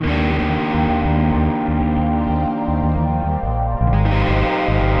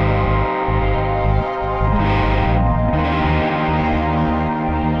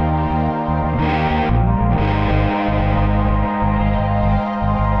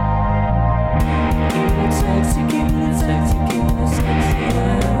sexy, give me the sexy, give me the sexy,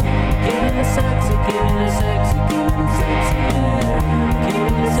 yeah. Give me the sexy, give me the sexy, give me the sexy, yeah. Give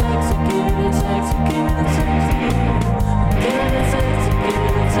me the sexy, give me the sexy, give me the sexy, yeah. Give me the sexy, give me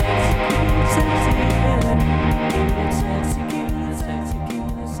the sexy, give me the sexy, yeah. Give me the sexy, give me the sexy, give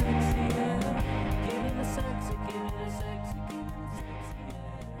me the sexy, yeah. Give me the sexy, give me the sexy, give me the sexy,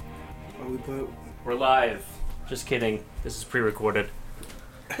 yeah. We're live. Just kidding. This is pre-recorded.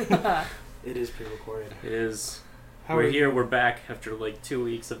 It is pre-recorded. It is. How We're are here. you? We're back after like 2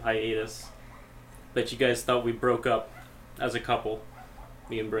 weeks of hiatus. Bet you guys thought we broke up as a couple.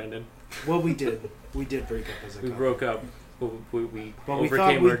 Me and Brandon. Well, we did. We did break up as a We couple. broke up. We But we thought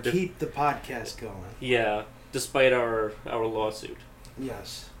overcame our... we'd keep the podcast going. Yeah, despite our lawsuit.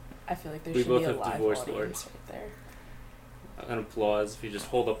 Yes. I feel like there We should both be a have live divorce audience lawyers. right there. An applause. If you just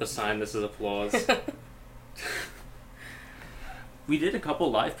hold up a sign, this is applause. We did a couple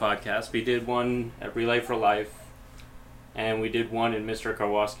live podcasts. We did one at Relay for Life, and we did one in Mr.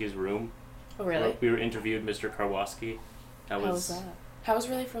 Karwoski's room. Oh, really? We were interviewed Mr. Karwoski. That How was was that? How was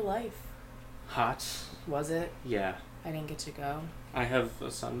Really for Life? hot. Was it? Yeah. I didn't get to go. I have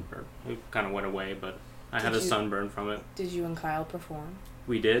a sunburn. It kind of went away, but I had Did a you- sunburn from it. Did you and Kyle perform?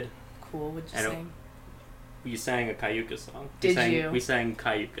 We did. Cool. What'd you I don't- sing? We sang a Cayucas song. Did you? We sang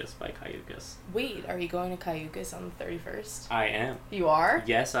Cayucas by Cayucas. Wait, are you going to Cayucas on the 31st? I am. You are?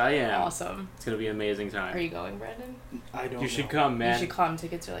 Yes, I am. Awesome. It's going to be an amazing time. Are you going, Brandon? I don't You should know. come, man. You should come.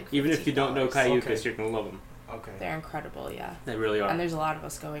 Tickets are like $15. Even if you don't know Cayucas, Okay. you're going to love them. Okay. They're incredible, yeah. They really are. And there's a lot of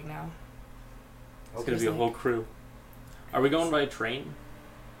us going now. It's going to be a whole crew. Are we going by train?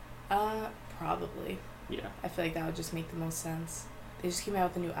 Probably. Yeah. I feel like that would just make the most sense. They just came out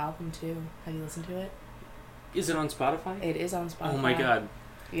with a new album, too. Have you listened to it? Is it on Spotify? It is on Spotify. Oh my god.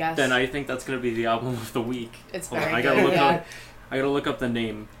 Yes. Then I think that's going to be the album of the week. It's Hold on, very I gotta good, look yeah. up. I gotta look up the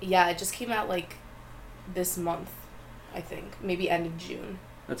name. Yeah, it just came out like this month, I think. Maybe end of June.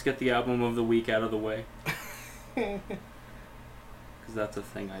 Let's get the album of the week out of the way. Because that's a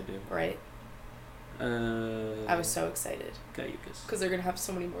thing I do. Right? I was so excited. Cayucas. Because they're going to have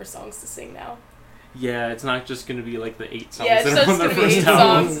so many more songs to sing now. Yeah, it's not just going to be like the 8 songs Yeah, it's that not are on just the going to be first 8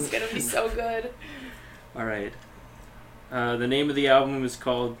 album. songs. It's going to be so good. Alright. The name of the album is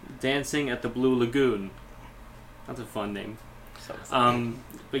called Dancing at the Blue Lagoon. That's a fun name. So excited.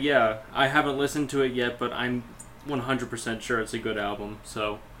 But yeah, I haven't listened to it yet, but I'm 100% sure it's a good album.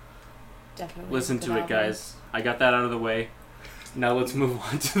 So Definitely. listen Good to it, album. guys. I got that out of the way. Now let's move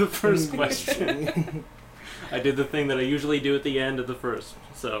on to the first question. I did the thing that I usually do at the end of the first.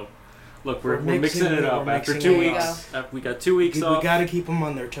 So, look, we're mixing it up. we're After mixing 2 it weeks, up. we got 2 weeks We off. gotta keep them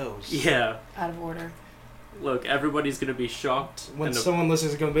on their toes. Yeah. Out of order. Look, everybody's going to be shocked. When and someone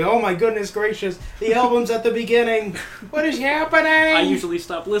listens, it's gonna be, oh my goodness gracious, the album's at the beginning. What is happening? I usually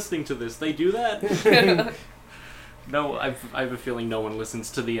stop listening to this. They do that? No, I have a feeling no one listens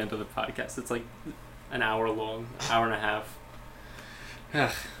to the end of the podcast. It's like an hour long, hour and a half.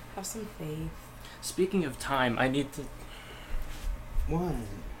 Have some faith. Speaking of time, I need to What?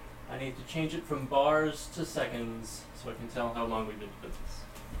 change it from bars to seconds so I can tell how long we've been doing this.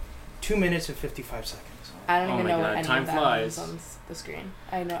 2 minutes and 55 seconds. I don't Oh even my know God, what any time of that flies. means on the screen.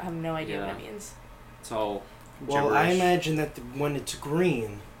 I have no idea Yeah. what it means. It's all Well, gibberish. I imagine that when it's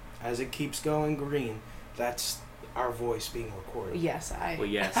green, as it keeps going green, that's our voice being recorded. Yes, Well,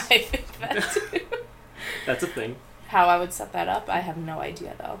 yes. I think that too. That's a thing. How I would set that up, I have no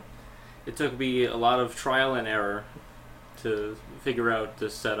idea though. It took me a lot of trial and error to figure out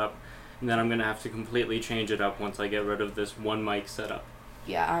this setup, and then I'm going to have to completely change it up once I get rid of this one mic setup.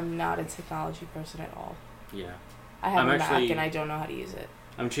 Yeah, I'm not a technology person at all. Yeah. I have I'm a actually- Mac and I don't know how to use it.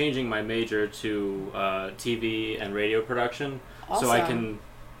 I'm changing my major to TV and radio production Awesome. so I can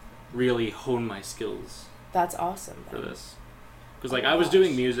really hone my skills That's awesome. for then. this. Because Oh like my I was gosh.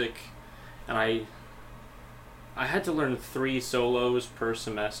 doing music, and I had to learn 3 solos per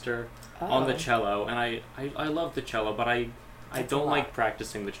semester on the Oh. cello, and I love the cello, but I That's a don't lot. like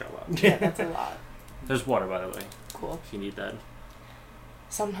practicing the cello. Yeah, that's a lot. There's water, by the way, Cool. if you need that.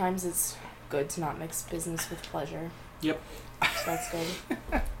 Sometimes it's good to not mix business with pleasure. Yep. So that's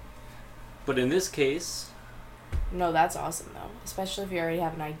good. But in this case, No, that's awesome though. Especially if you already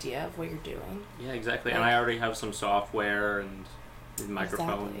have an idea of what you're doing. yeah, exactly. And Like- I already have some software and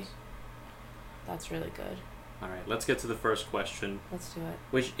microphones. Exactly. That's really good. All right, let's get to the first question, Let's do it.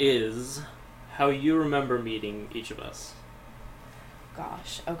 which is how you remember meeting each of us.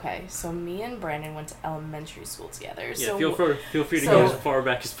 Gosh. Okay. So me and Brandon went to elementary school together. Yeah, so feel free to so- go as far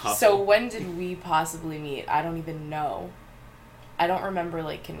back as possible. So when did we possibly meet? I don't even know. I don't remember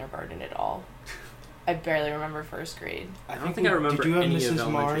like kindergarten at all. I barely remember first grade. I don't think I remember Did you have any of Mrs.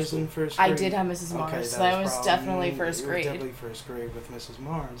 elementary Mars school. in first grade? I did have Mrs. Mars, Okay, so that was probably- definitely first it was grade. definitely first grade with Mrs.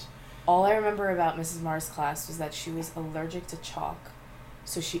 Mars. All I remember about Mrs. Mars' class was that she was allergic to chalk,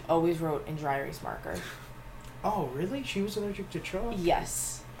 so she always wrote in dry erase marker. Oh, really? She was allergic to chalk?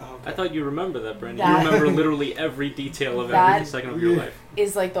 Yes. Oh, okay. I thought you remember that, Brandon. That- You remember literally every detail of That- every second of your life.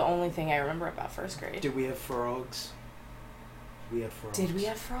 Is like the only thing I remember about first grade. Did we have frogs? We had frogs. Did we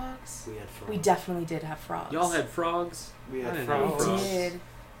have frogs? We had frogs. We definitely did have frogs. Y'all had frogs? We I had didn't frogs. have We frogs. did.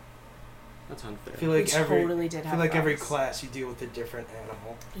 That's unfair. I feel We like every totally did I have feel like every frogs. class you deal with a different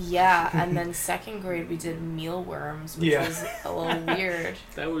animal. Yeah, and then second grade we did mealworms, which Yeah. was a little weird.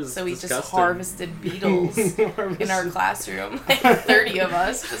 That was So we disgusting. just harvested beetles in our classroom. Like 30 of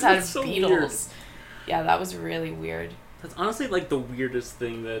us just had That's so beetles. Yeah, that was really weird. That's honestly like the weirdest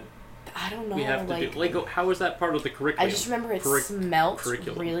thing that I don't know. we have to do. Like, how is that part of the curriculum? I just remember it Curric- smelled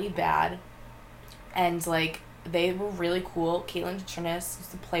curriculum. really bad, and like they were really cool. Caitlin Trinis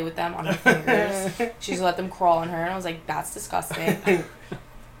used to play with them on her fingers. She used to let them crawl on her, and I was like, "That's disgusting." She's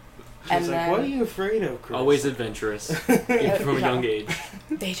And like, then- what are you afraid of, Chris? Always adventurous, even from a Yeah. young age.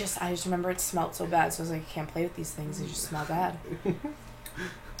 I just remember it smelled so bad, so I was like, I can't play with these things. They just smell bad.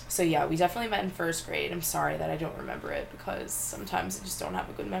 So yeah, we definitely met in first grade. I'm sorry that I don't remember it because sometimes I just don't have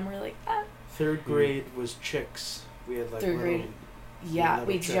a good memory like that. Third grade was chicks. We had like Third little, grade. Yeah, little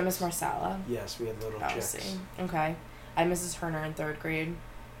wait, did you have Miss chicks. Marsala? Yes, we had little Oh, chicks. see. Okay. I had Mrs. Herner in third grade.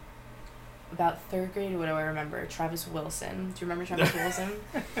 About third grade, what do I remember? Travis Wilson. Do you remember Travis Wilson?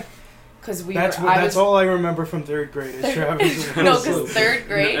 Because That's all I remember from third grade is Travis Wilson. No, because third No,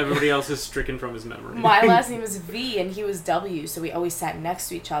 grade, everybody else is stricken from his memory. my last name was V and he was W, so we always sat next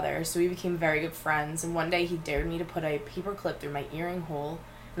to each other. So we became very good friends. And one day he dared me to put a paper clip through my earring hole,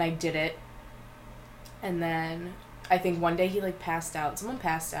 and I did it. And then I think one day he like passed out. Someone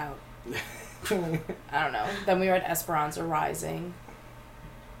passed out. I don't know. Then we read Esperanza Rising.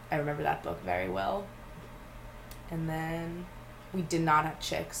 I remember that book very well. And then we did not have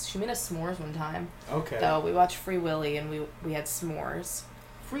chicks. She made us s'mores one time. Okay. Though we watched Free Willy and we had s'mores.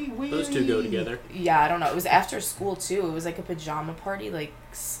 Free Willy. Those two go together. Yeah, I don't know. It was after school too. It was like a pajama party, like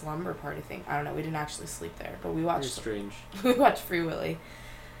slumber party thing. I don't know. We didn't actually sleep there, but we You're watched strange. we watched Free Willy.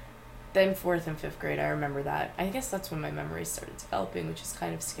 Then 4th and 5th grade, I remember that. I guess that's when my memories started developing, which is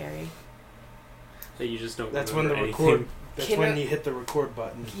kind of scary. That you just don't That's when remember the anything. record. That's Kinder- when you hit the record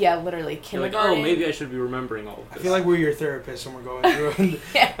button. Yeah, literally You're like, kindergarten. oh, maybe I should be remembering all of I this. feel like we're your therapist and we're going through, and,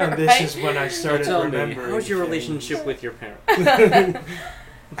 Yeah, and this right? is when I started Tell me, remembering. how's your things. relationship with your parents?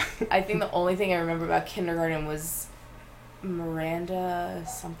 I think the only thing I remember about kindergarten was Miranda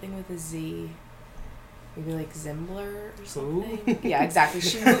something with a Z. Maybe like Zimbler or something. Yeah, exactly.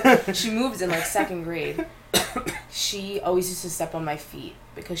 She moved in like 2nd grade. She always used to step on my feet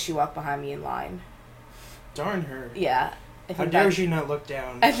because she walked behind me in line. Darn her. Yeah. I How think dare that- she not look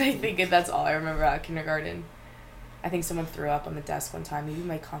down? I think that's all I remember about kindergarten. I think someone threw up on the desk one time. Maybe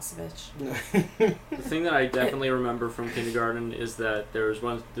Mike Konsovich. The thing that I definitely remember from kindergarten is that there was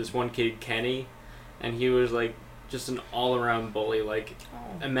this one kid, Kenny, and he was like just an all-around bully. Like,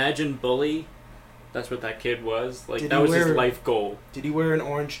 Oh. imagine bully. That's what that kid was. Like, Did that he was his wear- life goal. Did he wear an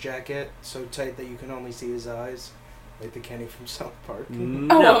orange jacket so tight that you can only see his eyes? Like the Kenny from South Park?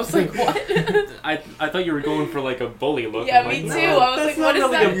 No. Oh, I was like, what? I thought you were going for like a bully look. Yeah, I'm me like, too. no, I was that's like, what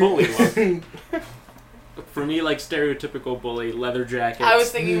not is really that? a bully look. For me, like stereotypical bully, leather jackets. I was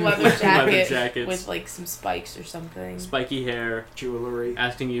thinking leather leather jacket jackets, with like some spikes or something. spiky hair, Jewelry.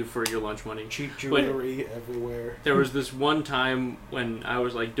 asking you for your lunch money. Cheap jewelry everywhere. There was this one time when I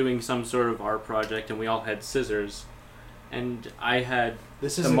was like doing some sort of art project and we all had scissors, and I had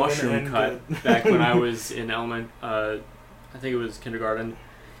This the isn't gonna mushroom end cut good. back when I was in I think it was kindergarten,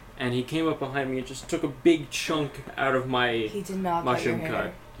 and he came up behind me and just took a big chunk out of my He did not mushroom cut your hair.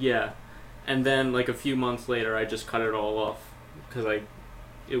 cut. Yeah, and then like a few months later, I just cut it all off because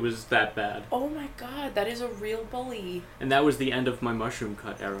it was that bad, Oh my god, that is a real bully. and that was the end of my mushroom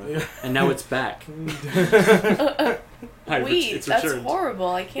cut era, and now it's back. Wait, it's that's returned. horrible.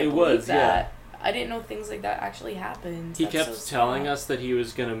 I can't It believe was, that. I didn't know things like that actually happened. He That's kept so telling sad. us that he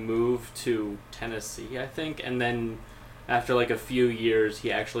was gonna move to Tennessee, I think, and then after like a few years,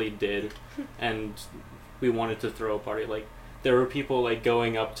 he actually did, and we wanted to throw a party. Like there were people like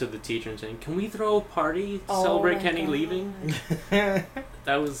going up to the teacher and saying, "Can we throw a party to Oh celebrate my Kenny God. leaving?"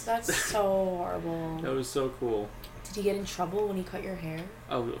 That was That's so horrible. that was so cool. Did he get in trouble when he cut your hair?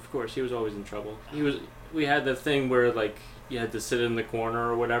 Oh, of course, he was always in trouble. We had the thing where like you had to sit in the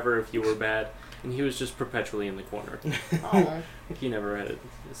corner or whatever if you were bad, and he was just perpetually in the corner. Oh. He never had a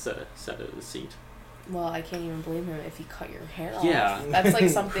set of the seat. Well, I can't even blame him if he cut your hair off. Yeah. That's like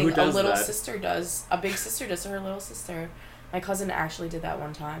something Who a does little that? sister does. A big sister does to her little sister. My cousin actually did that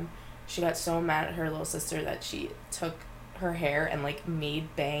one time. She got so mad at her little sister that she took her hair and like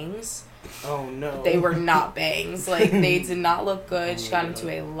made bangs. Oh no. They were not bangs. Like they did not look good. Oh She my got into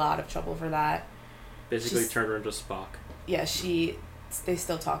God. a lot of trouble for that. Basically She's- turned her into Spock. Yeah, they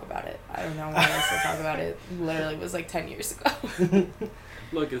still talk about it. I don't know why they still talk about it. Literally it was like 10 years ago.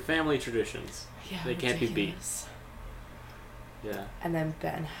 Look, the family traditions. Yeah, They can't be beat. ridiculous. Yeah. And then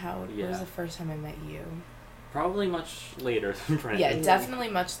Ben, what Yeah. was the first time I met you? Probably much later than Brandon. Yeah, definitely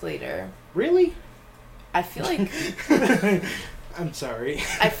much later. Really? I feel like I'm sorry.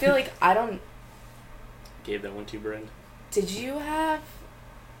 I feel like I don't. Gave that one to you, Brand. Did you have?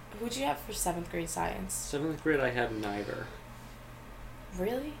 Who'd you have for 7th grade science? 7th grade, I had neither,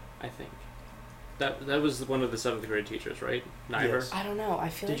 Really? I think. That was one of the 7th grade teachers, right? Neither? Yes. I don't know. I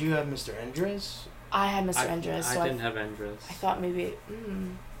feel Did like you have Mr. Andres? I had Mr. I Andres, so I didn't have Andres. I thought maybe.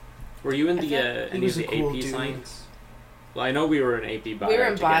 Were you in I the feel- He any was of a the cool AP dude. science? Well, I know we were in AP bio we were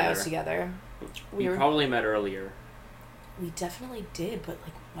in together. bio together. We We were. probably met earlier. We definitely did, but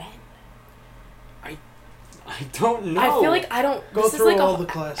like when? I don't know. I feel like I don't. Go this through is like all a, the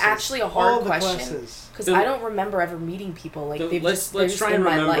classes. actually a hard all the question classes. because The- I don't remember ever meeting people like they've let's just. They're let's just try in and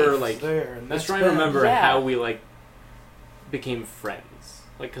my remember life. like There, and let's that's try and bad. remember Yeah. how we like became friends.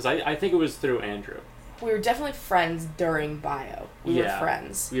 Like, cause I think it was through Andrew. We were definitely friends during bio. We were Yeah.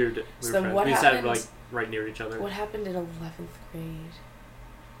 friends. We were So then friends. what We sat happened- like right near each other. What happened in 11th grade?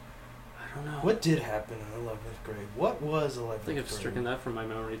 I don't know. What did happen in 11th grade? What was 11th I think I've grade? stricken that from my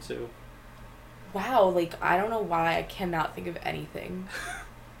memory too. Wow, like I don't know why I cannot think of anything.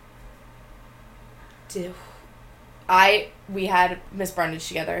 We had Miss Brundage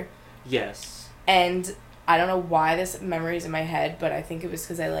together, Yes. and I don't know why this memory is in my head, but I think it was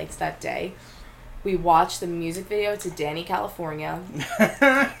because I liked that day. We watched the music video to Danny California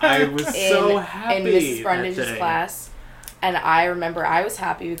I was so in happy Mrs. that Brundage's day. class. And I remember I was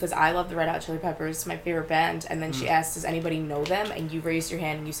happy because I love the Red Hot Chili Peppers, my favorite band. And then she asked, does anybody know them? And you raised your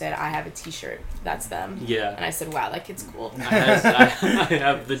hand and you said, I have a t-shirt. That's them. And Yeah. I said, wow, that kid's cool. I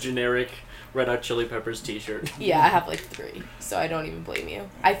have the generic Red Hot Chili Peppers t-shirt. Yeah, I have like 3. So I don't even blame you.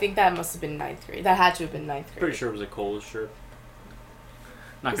 I think that must have been 9th grade. That had to have been 9th grade. Pretty sure it was a Kohl's shirt.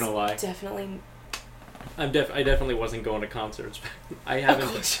 Not It gonna was lie. Definitely. I definitely wasn't going to concerts. I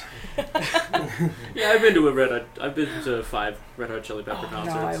haven't. Yeah, I've been to I've been to 5 Red Hot Chili Pepper Oh,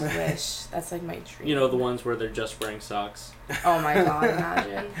 no, I concerts. wish. That's like my dream. You know, the ones where they're just wearing socks. Oh my god,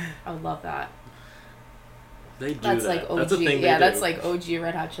 imagine. I would love that. They do That's that. like OG. That's a thing Yeah, they that's do. like OG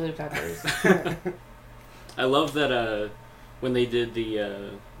Red Hot Chili Peppers. I love that when they did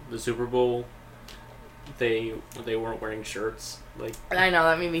the Super Bowl, they weren't wearing shirts. Like, I know,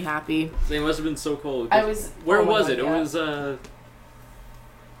 that made me happy. they must have been so cold. I was. Where oh my was God, it? yeah. It was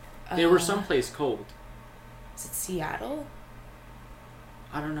they were someplace cold. Is it Seattle?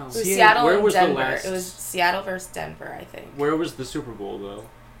 I don't know. It was Yeah, Seattle where and was the Denver. last- It was Seattle versus Denver, I think. Where was the Super Bowl though?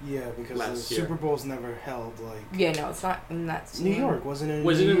 Yeah, because Last the year. Super Bowl's never held like Yeah, no, it's not in that. New York, wasn't it?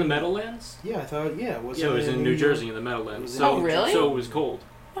 Was it in the Meadowlands? Yeah, I thought. Yeah, Yeah, it was in New Jersey in the It Meadowlands. was So, Oh, really? So it was cold.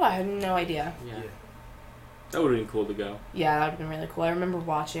 Oh, I had no idea. Yeah. Yeah. That would have been cool to go. Yeah, that would have been really cool. I remember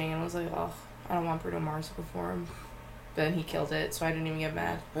watching and I was like, oh, I don't want Bruno Mars to perform. But then he killed it, so I didn't even get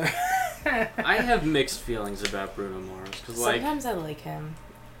mad. I have mixed feelings about Bruno Mars because like Sometimes I like him.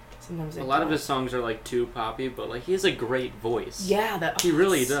 Sometimes I a lot of don't. his songs are like too poppy, but like he has a great voice. Yeah, that He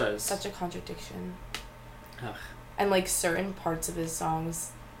really it's does. Such a contradiction. Ugh. And like certain parts of his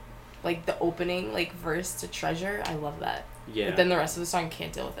songs, like the opening, like verse to Treasure, I love that. Yeah. But then the rest of the song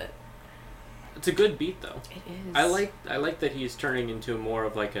can't deal with it. It's a good beat though. It is. I like that he's turning into more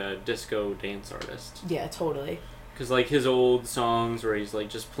of like a disco dance artist. Yeah, totally. Cause like his old songs where he's like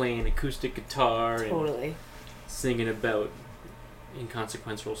just playing acoustic guitar and Totally. singing about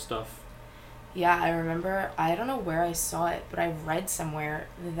inconsequential stuff. Yeah, I remember, I don't know where I saw it, but I read somewhere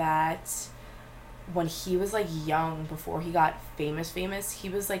that when he was like young, before he got famous, he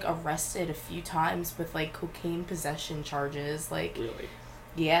was like arrested a few times with like cocaine possession charges. Like, Really.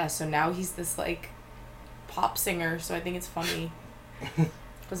 yeah, so now he's this like pop singer, so I think it's funny.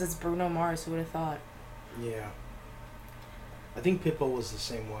 Because it's Bruno Mars, who would have thought? Yeah. I think Pitbull was the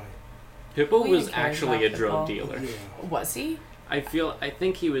same way. Pitbull Who was even cares actually a about drug Pitbull? dealer. Yeah. Was he? I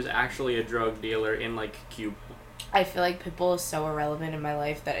think he was actually a drug dealer in like Cuba. I feel like Pitbull is so irrelevant in my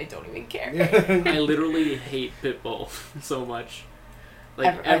life that I don't even care. I literally hate Pitbull so much.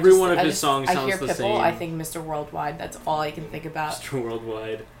 Like I every just- one of I his just- songs I sounds hear the Pitbull, same. I think Mr. Worldwide. That's all I can think about. Mr.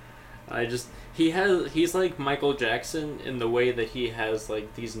 Worldwide. He's like Michael Jackson in the way that he has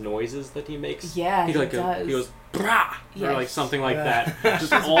like these noises that he makes. Yeah, he does. He goes brah Yeah. or like something like Yeah. that,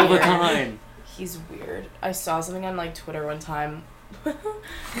 just all the weird. time. He's weird. I saw something on like Twitter one time,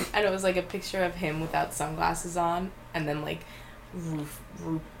 and it was like a picture of him without sunglasses on, and then like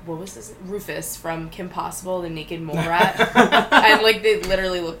what was this? Rufus from Kim Possible, the naked mole rat, and like they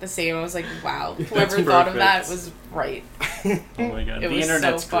literally look the same. I was like, wow, whoever thought of that perfect. was right. Oh my god, It the was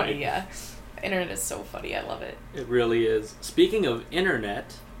internet's so funny. great. Yeah, the internet is so funny. I love it. It really is. Speaking of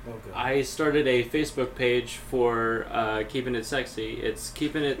internet, Oh, good. I started a Facebook page for Keeping It Sexy. It's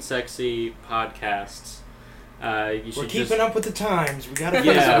Keeping It Sexy Podcasts. You We're should keeping just, up with the times. We got a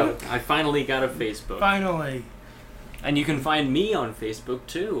Yeah, Facebook. I finally got a Facebook. Finally. And you can find me on Facebook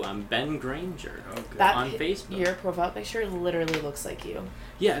too. I'm Ben Granger Oh, good. That on pi- Facebook. Your profile picture literally looks like you.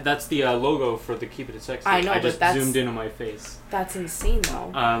 Yeah, that's the logo for the Keep It Sexy. I know, I but just that's- zoomed in on my face. That's insane though.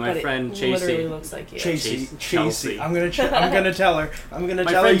 My But friend it Chasey. literally looks like you. Chasey. Chelsea. I'm gonna tell her. I'm gonna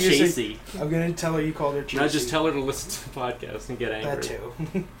My tell her friend you said- Chasey. I'm gonna tell her you called her Chasey. No, just tell her to listen to the podcast and get angry. that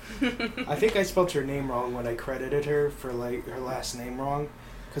too. I think I spelled her name wrong when I credited her for like her last name wrong,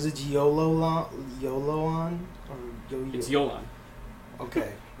 because it's Yoloan or Yo. It's Yolan.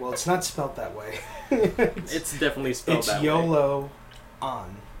 Okay, well it's not spelled that way. It's definitely spelled it's that way. YOLO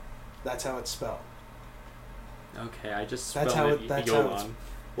on. That's how it's spelled. Okay, I just That's spelled how it it- that's how it's- Yolan.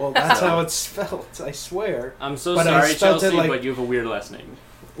 Well, that's how it's spelled. I swear. I'm so But I sorry, spelled it Chelsea, like- but you have a weird last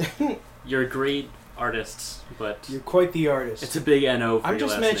name. You're a great artist, but You're quite the artist. it's a big NO for I'm your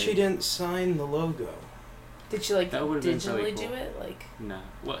just last mad name. she didn't sign the logo. Did she like That would've been digitally really do cool. it? Like No.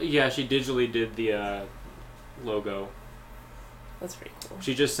 Well, yeah, she digitally did the logo. that's pretty cool.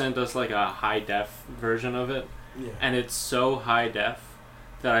 She just sent us like a high def version of it, Yeah. and it's so high def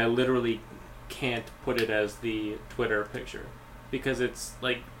that I literally can't put it as the Twitter picture because it's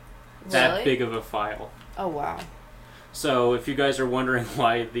like that Really? big of a file. Oh wow. So if you guys are wondering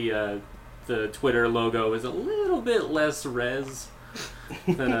why the Twitter logo is a little bit less res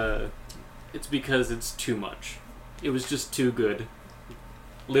than it's because it's too much. It was just too good.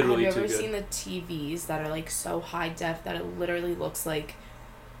 Literally Have too you ever good. seen the TVs that are like so high def that it literally looks like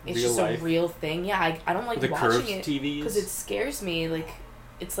it's Real just life. a real thing? Yeah, I don't like the watching curved it TVs. because it scares me. Like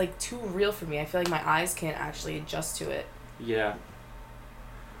it's like too real for me. I feel like my eyes can't actually adjust to it. Yeah,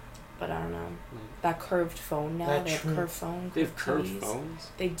 But I don't know. That curved phone now. That They have true. curved phone. they have curved TVs. phones.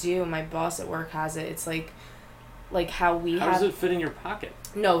 They do. My boss at work has it. It's like how we How have. does it fit in your pocket?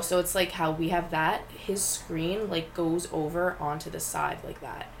 No, so it's like how we have that. His screen like goes over onto the side like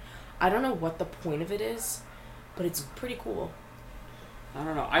that. I don't know what the point of it is, but it's pretty cool. I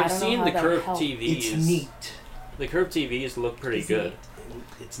don't know. I I've don't know seen how the that would curved help. TVs. It's neat. The curved TVs look pretty It's good. neat.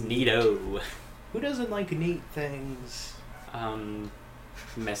 It's neat. Neato. Who doesn't like neat things?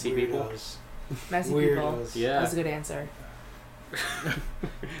 Messy people. Weirdos. Messy people. Weirdos. Yeah. That's a good answer.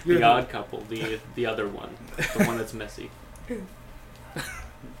 You're The the- Odd Couple, the other one, the one that's messy.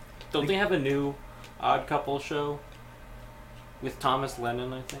 Don't they have a new Odd Couple show with Thomas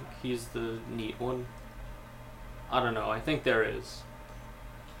Lennon? I think he's the neat one. I don't know. I think there is.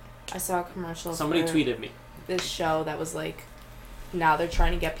 I saw a commercial. Somebody for tweeted me. this show that was like, now they're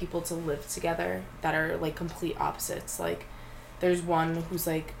trying to get people to live together that are like complete opposites. Like, there's one who's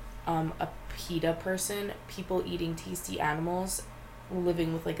like a PETA person, people eating tasty animals,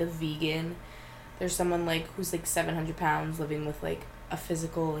 living with like a vegan. There's someone like who's like 700 pounds living with like a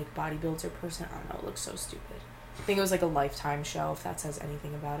physical like bodybuilder person. I don't know. It looks so stupid. I think it was like a Lifetime show, if that says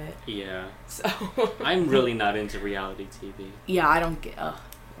anything about it. Yeah. So I'm really not into reality TV. yeah, I don't get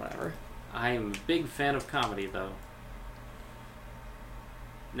whatever. I'm a big fan of comedy, though.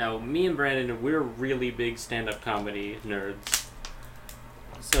 Now, me and Brandon, we're really big stand-up comedy nerds.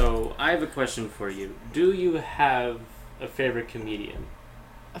 So, I have a question for you. Do you have a favorite comedian?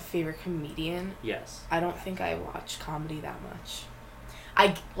 A favorite comedian? Yes. I don't think I watch comedy that much.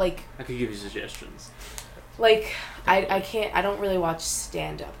 I like I could give you suggestions. I can't, I don't really watch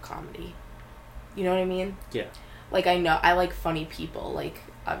stand-up comedy. You know what I mean? Yeah. Like, I know I like funny people, like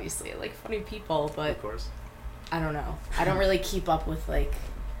obviously I like funny people, but Of course. I don't know. I don't really keep up with like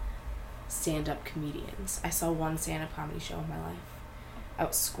stand-up comedians. I saw one stand-up comedy show in my life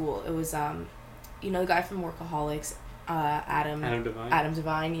at school. It was you know the guy from Workaholics, Adam Devine? Adam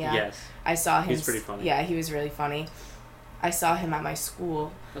Devine, yeah. Yes. I saw him. He's pretty funny. Yeah, he was really funny. I saw him at my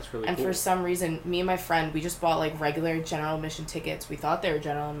school, That's really and cool. for some reason, me and my friend, we just bought like regular general admission tickets. We thought they were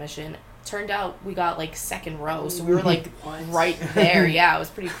general admission. Turned out we got like second row, so we were like What? right there. Yeah, it was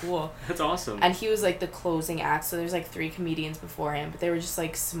pretty cool. That's awesome. And he was like the closing act, so there's like 3 comedians before him, but they were just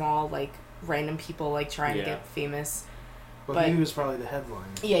like small, like random people like trying Yeah. to get famous. But he was probably the headliner.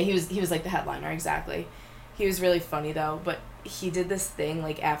 Yeah, he was like the headliner, exactly. He was really funny though, but he did this thing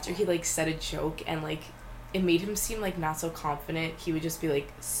like after he like said a joke and like it made him seem like not so confident. He would just be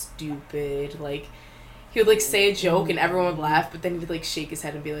like stupid, like he would like say a joke and everyone would laugh, but then he would like shake his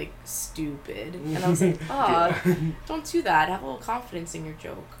head and be like stupid. And I was like, don't do that. Have a little confidence in your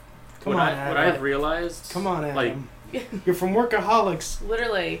joke. Come what on, What Adam. I've realized, Come on, Adam. like, You're from Workaholics.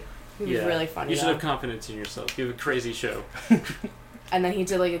 Literally, he was really funny. You should though. have confidence in yourself. You have a crazy show. And then he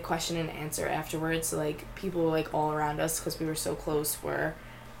did like a question and answer afterwards. So like people like all around us because we were so close were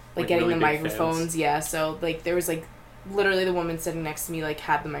like getting really the big microphones. fans. Yeah, so like there was like literally the woman sitting next to me like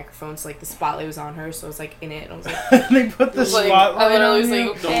had the microphone, so like the spotlight was on her, so I was like in it, and I was like, They put the like, spotlight I literally on was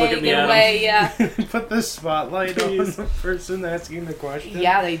you. like, Don't look okay, at me, get Adam. away, yeah. Put the spotlight on Please. the person asking the question.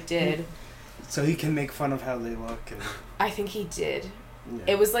 Yeah, they did. So he can make fun of how they look. And, I think he did. yeah.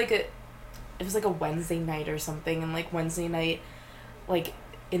 It was like a Wednesday night or something, and like Wednesday night, like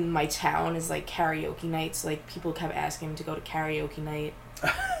in my town is like karaoke night, so like people kept asking him to go to karaoke night.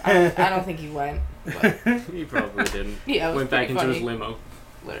 I don't think he went. But He probably didn't. yeah, it was Went back pretty into his funny, limo.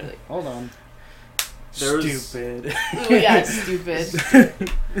 literally. Hold on. There was- Stupid. Oh yeah, it's stupid.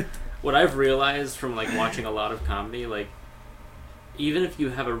 What I've realized from like watching a lot of comedy, like even if you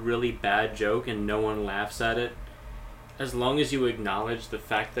have a really bad joke and no one laughs at it, as long as you acknowledge the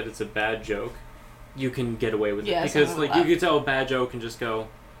fact that it's a bad joke, you can get away with Yeah, it. Because someone like will you could tell a bad joke and just go,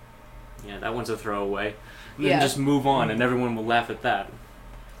 yeah, that one's a throwaway. And Yeah. then just move on and everyone will laugh at that.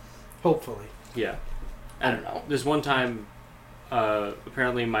 Hopefully. Yeah. I And don't know. There's one time,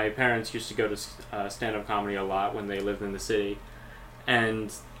 apparently my parents used to go to stand-up comedy a lot when they lived in the city.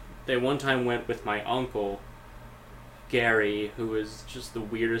 And they one time went with my uncle, Gary, who is just the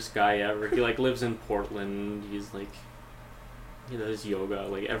weirdest guy ever. He like lives in Portland. He's like, he does yoga.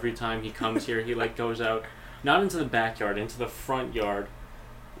 Like every time he comes here, he like goes out, not into the backyard, into the front yard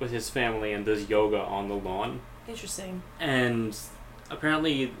with his family and does yoga on the lawn. Interesting. And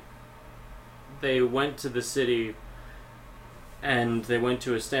apparently they went to the city and they went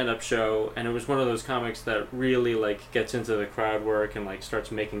to a stand-up show, and it was one of those comics that really like gets into the crowd work and like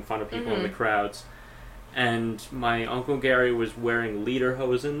starts making fun of people in the crowds. And my uncle Gary was wearing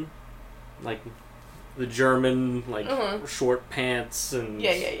lederhosen, like the German like short pants and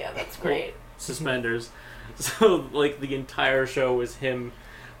Yeah. That's great. suspenders. So like the entire show was him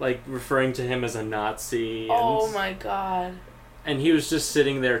like referring to him as a Nazi. And, Oh my god. And he was just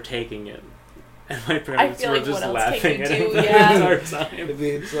sitting there taking it. And my I parents feel were like just what else can laughing you at do? him the Yeah. entire time.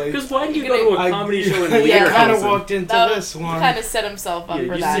 It's like, Because why did you You go to I- a comedy show in I Yeah. kind of lederhosen? walked into That this one. kind of set himself up Yeah,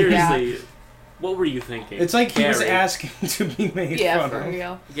 for you that. seriously. What were you thinking? It's like he was Gary, asking to be made Yeah, fun for of.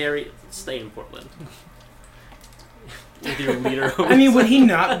 real. Gary, stay in Portland. With your lederhosen. I mean, would he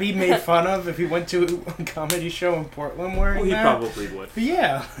not be made fun of if he went to a comedy show in Portland wearing Well, he that? probably would.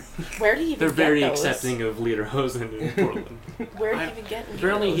 Yeah. Where did he even They're get very those? accepting of lederhosen in Portland. Where did I- he even get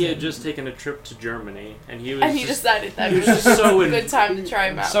Apparently, he had those? just taken a trip to Germany, and he was And he just decided that he it was was just so a good time to try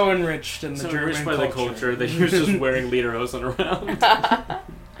him out. So enriched in the so German enriched by the culture that he was just wearing lederhosen around.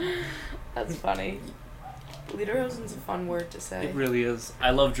 That's funny. Lederhosen's a fun word to say. It really is. I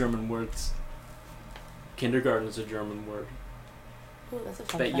love German words. Kindergarten's a German word. Ooh, that's a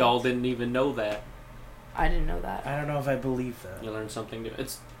fun Bet fact. y'all didn't even know that. I didn't know that. I don't know if I believe that. You learned something new.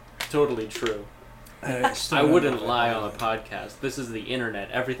 It's totally true. still I don't wouldn't know if I lie believe on a podcast. This is the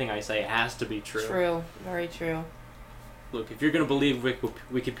internet. Everything I say has to be true. True. Very true. Look, if you're gonna believe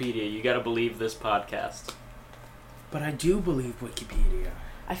Wikipedia, you gotta believe this podcast. But I do believe Wikipedia.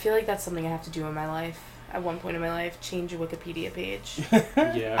 I feel like that's something I have to do in my life. At one point in my life, change a Wikipedia page.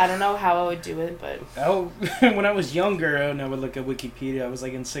 Yeah. I don't know how I would do it, but Oh, when I was younger and I would look at Wikipedia, I was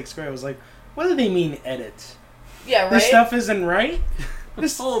like in 6th grade, I was like, what do they mean edit? yeah, right? This stuff isn't right?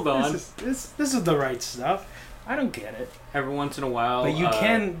 Hold on. This is the right stuff. I don't get it. Every once in a while. But you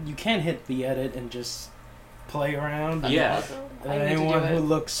can hit the edit and just play around. That's Yeah. awesome. I need to do Anyone who it.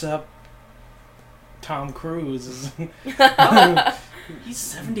 looks up Tom Cruise is He's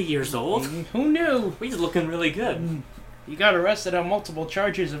 70 years old. who knew? He's looking really good. You got arrested on multiple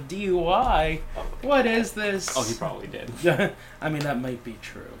charges of DUI. What is this? Oh, he probably did. I mean, that might be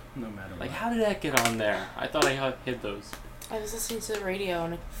true, no matter Like, what. how did that get on there? I thought I hid those. I was listening to the radio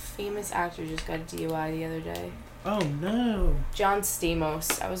and a famous actor just got a DUI the other day. Oh no. John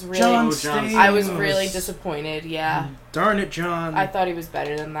Stamos. I was really John Oh, John Stamos. I was really disappointed, yeah. Darn it, John. I thought he was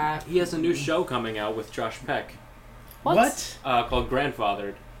better than that. He has a new show coming out with Josh Peck What? called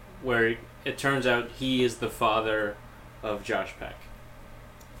Grandfathered, where it turns out he is the father of Josh Peck.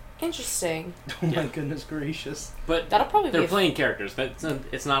 Interesting. Oh my Yeah. goodness gracious. But That'll probably they're be. playing characters.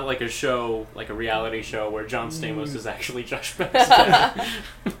 It's not like a show, like a reality show where John Stamos is actually Josh Peck's dad.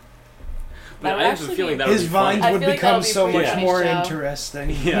 But That would I have a actually feeling be- that would His be funny. vines I would feel like become that'll be so a pretty much funny more show. interesting.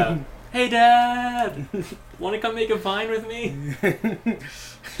 Yeah. Hey, Dad! Want to come make a Vine with me?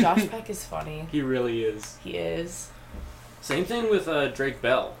 Josh Peck is funny. He really is. He is. Same thing with Drake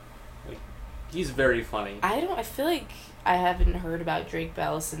Bell. Like, he's very funny. I feel like I haven't heard about Drake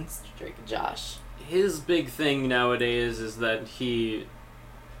Bell since Drake and Josh. His big thing nowadays is that he's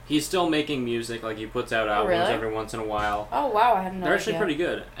still making music. Like, he puts out albums really? every once in a while. Oh wow, I had no They're actually idea. pretty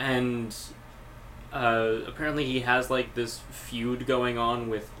good. And apparently he has like this feud going on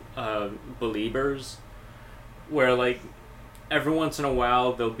with Beliebers, where like every once in a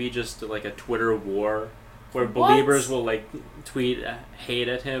while there'll be just like a Twitter war where What? Beliebers will like tweet hate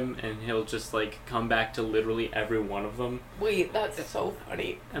at him and he'll just like come back to literally every one of them Wait, that's so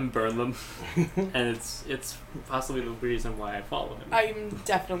funny. and burn them. And it's possibly the reason why I follow him. I'm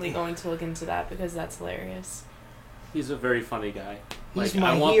definitely going to look into that because that's hilarious. He's a very funny guy. He's Like,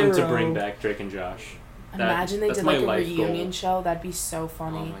 my I want them to hero. bring back Drake and Josh. Imagine they that's did my like a life reunion goal. show. That'd be so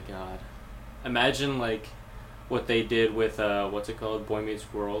funny. Oh my god. Imagine like what they did with what's it called? Boy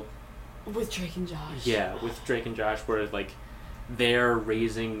Meets World. With Drake and Josh. Yeah, with Drake and Josh where like they're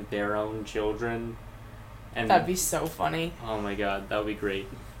raising their own children and That'd be so funny. oh my god, that would be great.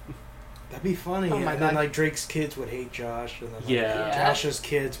 That'd be funny. Oh my and then God. like Drake's kids would hate Josh, and then like, Yeah. Yeah. Josh's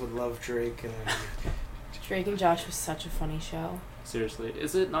kids would love Drake, and then Drake and Josh was such a funny show. Seriously.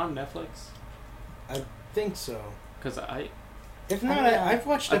 Is it on Netflix? I think so. Cuz If not, Yeah. I've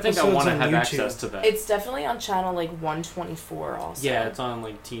watched I think episodes I want to on have YouTube. access to that. It's definitely on channel like 124 also. Yeah, it's on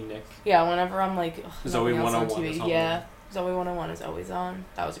like Teen Nick. Yeah, whenever I'm like ugh, Zoe nothing else on 101 is TV. on Yeah, there. Zoe 101 is always on.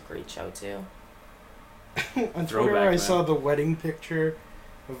 That was a great show too. On Twitter, Throwback, I man. saw the wedding picture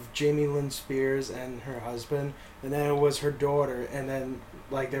of Jamie Lynn Spears and her husband, and then it was her daughter, and then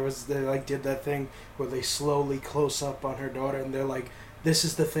like they like did that thing where they slowly close up on her daughter, and they're like, "This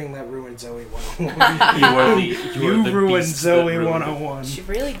is the thing that ruined Zoe 101." You were the You ruined beast that Zoe ruined it. 101. She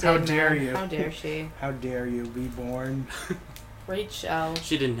really did. How man. dare you. How dare she? How dare you be born? Great show.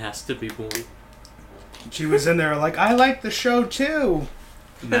 She didn't ask to be born. She was in there like, I like the show too.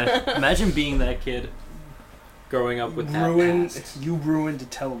 Imagine being that kid growing up with that past. You ruined a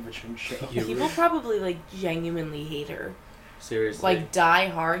television show. You People probably like genuinely hate her. Seriously. Like die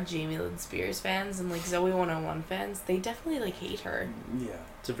hard Jamie Lynn Spears fans and like Zoe 101 fans. They definitely like hate her. Yeah.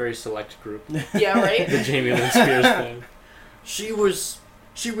 It's a very select group. Yeah, right. The Jamie Lynn Spears fan. She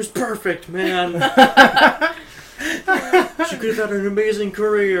was perfect, man. She could have had an amazing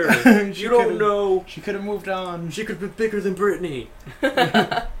career. She You don't could've- know. She could have moved on. She could have been bigger than Britney.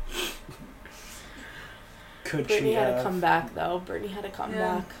 Could Brittany she had have? to come back though. Brittany had to come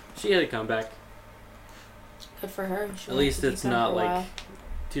Yeah. back. She had a comeback. Good for her. She At went least to it's Deacon not for a like while.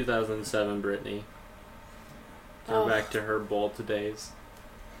 2007 Britney. We're Oh. back to her bald days.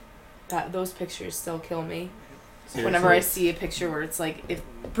 Those pictures still kill me. Seriously. Whenever I see a picture where it's like, if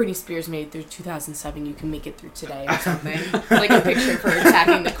Britney Spears made it through 2007, you can make it through today or something. Like a picture of her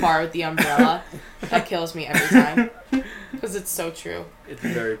attacking the car with the umbrella. That kills me every time. Because it's so true. It's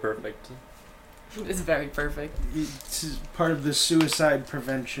very perfect. It's very perfect. It's part of the suicide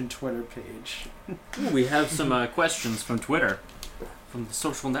prevention Twitter page. Ooh, we have some questions from Twitter, from the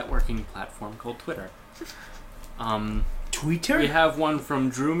social networking platform called Twitter. Twitter? We have one from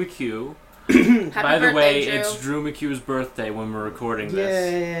Drew McHugh. Happy By the birthday, way, Drew. it's Drew McHugh's birthday when we're recording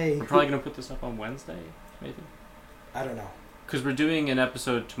this. Yay! We're probably gonna put this up on Wednesday, maybe, I don't know. because we're doing an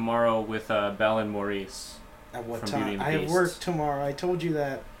episode tomorrow with Belle and Maurice. At what From Beauty time? and the I have Beast. work tomorrow. I told you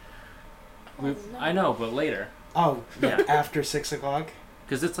that. Oh, I know, but later, Oh, Yeah. after 6 o'clock?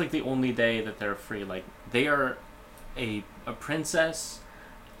 because it's like the only day that they're free. Like they are a princess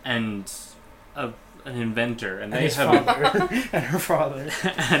and an inventor, and And they his have father. And her father.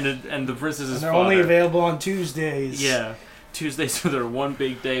 and the princess's And they're father. only available on Tuesdays. Yeah, Tuesdays are their one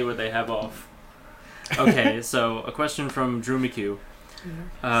big day where they have off. Okay, so a question from Drew McHugh.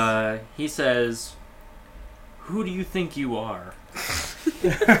 He says, "Who do you think you are?"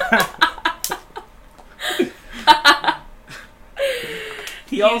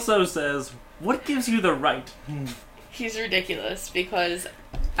 He also says, "What gives you the right?" Hmm. He's ridiculous because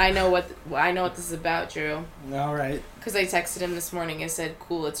I know what this is about, Drew. All right. Because I texted him this morning. I said,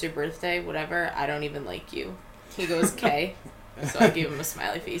 "Cool, it's your birthday. Whatever. I don't even like you." He goes, "Okay." So I gave him a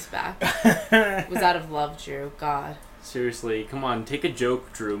smiley face back. It was out of love, Drew. God. Seriously, come on, take a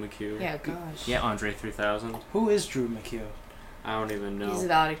joke, Drew McHugh. Yeah, gosh. Yeah, Andre 3000. Who is Drew McHugh? I don't even know. He's a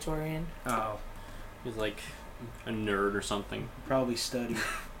valedictorian. Oh, He's like a nerd or something. probably study.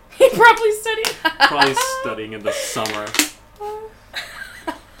 He probably studied. Probably studying in the summer.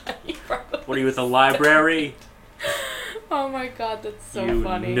 He probably What are you at the library? Oh my god, that's so you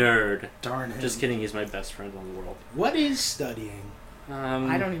funny. nerd. Darn him. Just kidding. He's my best friend in the world. What is studying?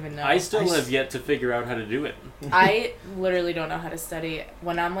 I don't even know. I still I have yet to figure out how to do it. I literally don't know how to study.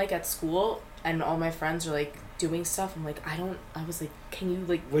 When I'm like at school and all my friends are like doing stuff, I'm like, I was like, can you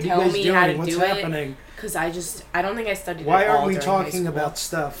like What are you tell guys me doing? how to What's do happening? Because I don't think I studied Why at all are we during high talking school. about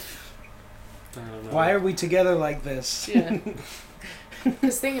stuff? I don't know. Why are we together like this? Yeah.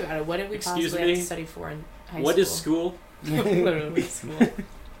 Because think about it, what did we Excuse possibly have me? to study for in high school? What is school? Literally school.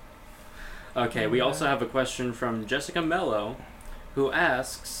 Okay, Oh we my also God. have a question from Jessica Mello, who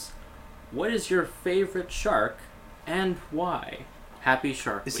asks, "What is your favorite shark and why?" Happy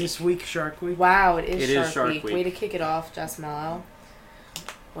Shark Is Week. this week Shark Week? Wow, it is It is Shark Shark Week. Week. Way to kick it off, Jess Mello.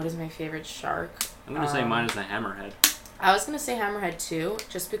 What is my favorite shark? I'm gonna say mine is the hammerhead. I was gonna say hammerhead too,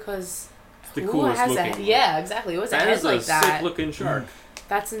 just because It's the who coolest has looking. a yeah, exactly. Who has a That head is like a that? sick looking shark.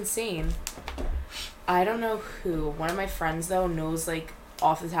 That's insane. I don't know who. One of my friends though knows like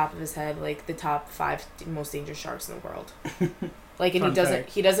off the top of his head like the top 5 most dangerous sharks in the world. Like, and Fun fact.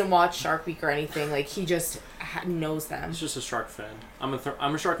 he doesn't watch Shark Week or anything. Like, he just knows them. He's just a shark fan. I'm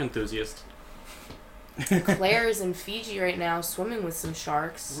a shark enthusiast. Claire is in Fiji right now swimming with some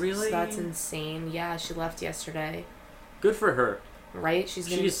sharks. Really? So that's insane. Yeah, she left yesterday. Good for her. Right?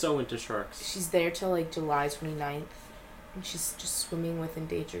 She's so into sharks. She's there till like July 29th. And she's just swimming with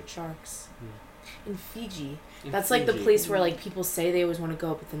endangered sharks. In Fiji. In That's like the Fiji. place where like people say they always want to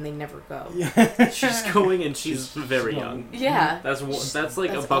go, but then they never go. She's going and she's very young. Yeah. That's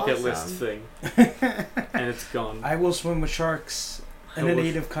like That's a bucket awesome. list thing, and it's gone. I will swim with sharks in I a will-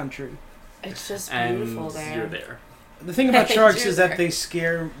 native country. It's just And beautiful there. you're there. The thing about sharks is that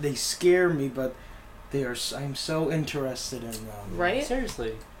You're they scare me, but I'm so interested in them. Right?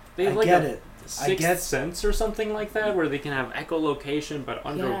 Seriously, they I have like get a it. sixth get- sense or something like that, where they can have echolocation but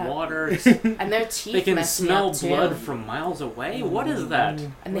underwater. And their teeth They can mess me smell up, too. blood from miles away. What is that?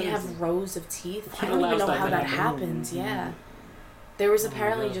 And What they is have it? rows of teeth. What I don't even allows know that how to that happen? happens. Yeah. There was Oh my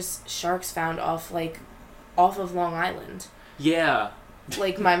apparently God. just sharks found off of Long Island. Yeah.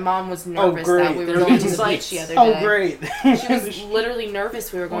 Like, my mom was nervous that great. we were They're going to the sites. beach the other Oh, day. great. She was literally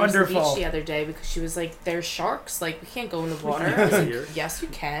nervous we were going to the Wonderful. beach the other day because she was like, there's sharks. Like, we can't go in the water. I was Here. like, yes, you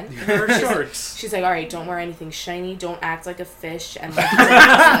can. There are sharks. She's like, all right, don't wear anything shiny. Don't act like a fish. And like,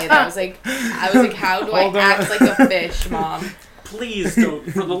 I was like, how do Hold I on. act like a fish, Mom? Please don't.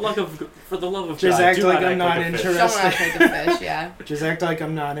 For the love of Just God, act do like not I'm act not like a fish. Don't act like a fish, yeah. Just act like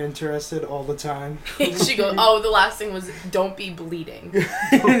I'm not interested all the time. She goes, oh, the last thing was, don't be bleeding.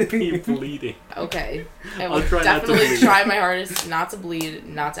 Don't be bleeding. Okay. I I'll will try not to definitely bleed. try my hardest not to bleed,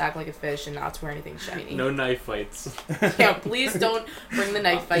 not to act like a fish, and not to wear anything shiny. No knife fights. Yeah, please don't bring the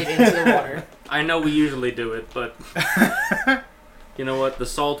knife fight into the water. I know we usually do it, but you know what? The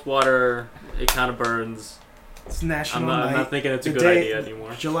salt water, it kind of burns. It's I'm National not Night. thinking it's a the good day- idea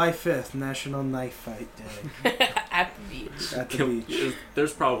anymore. July 5th, National Knife Fight Day At the beach. at the beach.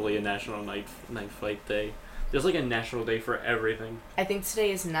 There's probably a national knife fight day. There's like a national day for everything. I think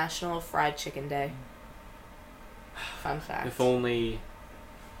today is National Fried Chicken Day. Fun fact. If only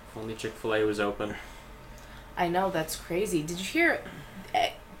Chick-fil-A was open. I know, that's crazy. Did you hear?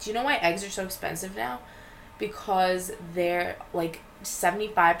 Do you know why eggs are so expensive now? Because they're like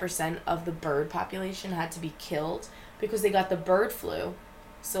 75% of the bird population had to be killed because they got the bird flu.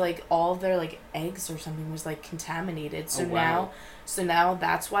 So like all of their like eggs or something was like contaminated. So Oh, wow. now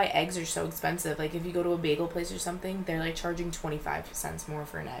that's why eggs are so expensive. Like if you go to a bagel place or something, they're like charging 25 cents more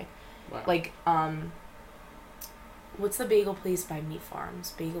for an egg. Wow. Like what's the bagel place by Meat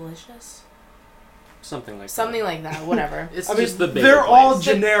Farms? Bagelicious? Something like Something like that, whatever. It's I mean, just the bagel they're all place.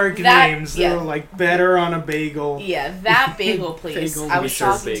 generic That- names. yeah. They're like better on a bagel. Yeah, that bagel place. Bagel. I was Sure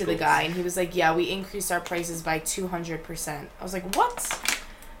talking to the bagels. guy, and he was like, "Yeah, we increased our prices by 200%." I was like, "What?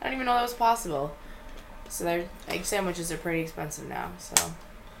 I don't even know that was possible." So their egg sandwiches are pretty expensive now. So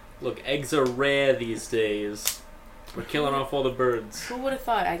Look, eggs are rare these days. We're killing off all the birds. who would have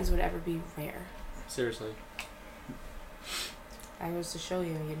thought eggs would ever be rare? Seriously. That goes to show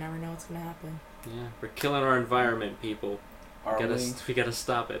you, you never know what's gonna happen. Yeah, we're killing our environment, people. Are we? We gotta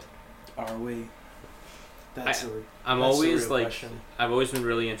stop it. Are we? That's I'm that's the always real like, question. I've always been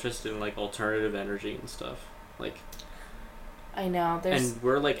really interested in like alternative energy and stuff. Like, I know. There's and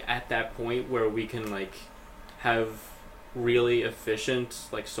we're like at that point where we can like have really efficient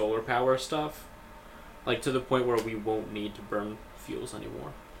like solar power stuff, like to the point where we won't need to burn fuels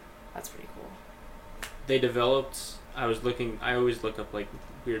anymore. that's pretty cool. They developed. I always look up like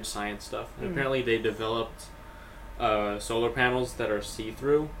weird science stuff, and Mm. apparently they developed solar panels that are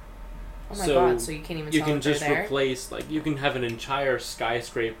see-through, Oh my So god! So you can't even You tell can if they're just there. replace, like, you can have an entire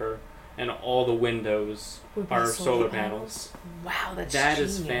skyscraper and all the windows Would be are solar panels. Wow, that's That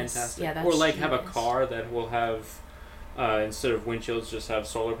is genius. fantastic. Yeah, that's or like have a genius. car that will have, instead of windshields, just have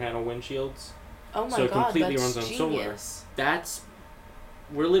solar panel windshields. Oh my so it god, completely that's runs on solar. genius.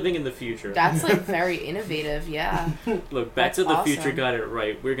 We're living in the future. That's like very innovative. Yeah. Look, Back that's to the Future awesome. got it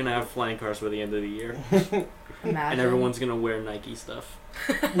right. We're gonna have flying cars by the end of the year, Imagine. and everyone's gonna wear Nike stuff,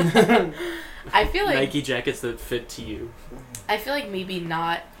 I feel like Nike jackets that fit to you. I feel like maybe in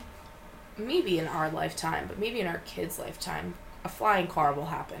our lifetime, but maybe in our kids' lifetime, a flying car will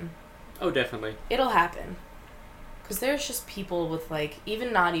happen. Oh, definitely. It'll happen. Because there's just people with, like, maybe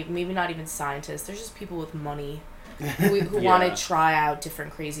not even scientists, there's just people with money who Yeah. want to try out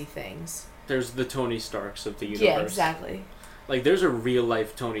different crazy things. There's the Tony Starks of the universe. Yeah, exactly. Like, there's a real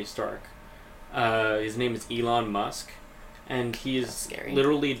life Tony Stark. His name is Elon Musk, and he That's is scary.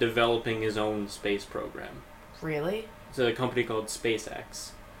 literally developing his own space program. Really? It's a company called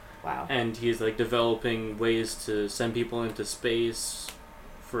SpaceX, Wow. and he's like developing ways to send people into space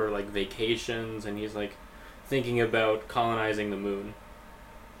for like vacations, and he's like thinking about colonizing the moon.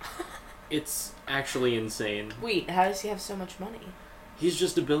 It's actually insane. Wait, how does he have so much money? He's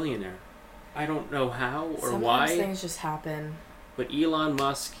just a billionaire. I don't know how or Sometimes why, things just happen. but Elon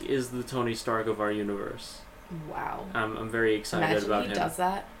Musk is the Tony Stark of our universe. Wow. I'm very excited Imagine about he him. does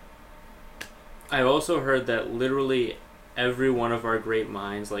that. I've also heard that literally every one of our great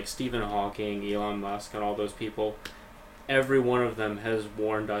minds, like Stephen Hawking, Elon Musk, and all those people, every one of them has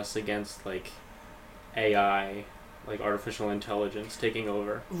warned us against like AI, like artificial intelligence taking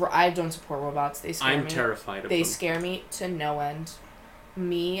over. I don't support robots. They scare I'm me. terrified of They them. scare me to no end.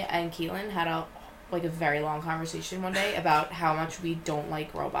 Me and Keelan had a very long conversation one day about how much we don't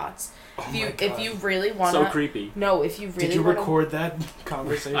like robots. Oh If you really wanna So creepy. no, if you really Did you wanna, record that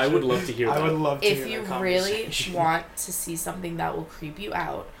conversation? I would love to hear I that. would love to if hear you that really conversation. want to see something that will creep you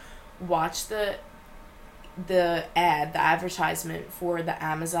out, watch the advertisement for the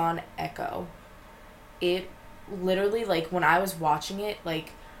Amazon Echo. It literally, like, when I was watching it,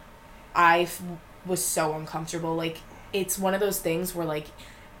 like, was so uncomfortable. Like, it's one of those things where, like,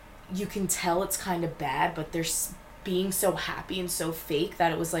 you can tell it's kind of bad, but they're being so happy and so fake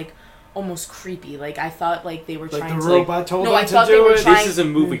that it was, like, almost creepy. Like, I thought, like, they were Like trying the to... robot told No, them I to thought they do were it. trying- This is a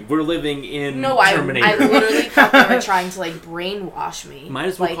movie. We're living in No, I Terminator. literally thought they were trying to, like, brainwash me. Might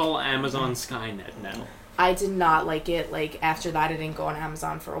as well like, call Amazon Skynet now. I did not like it. Like, after that, I didn't go on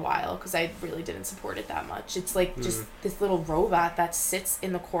Amazon for a while because I really didn't support it that much. It's like just this little robot that sits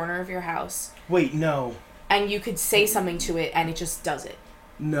in the corner of your house, Wait, no. and you could say something to it, and it just does it.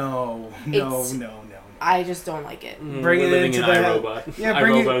 No. It's- No. I just don't like it. We're Bring it living into in the iRobot. Yeah,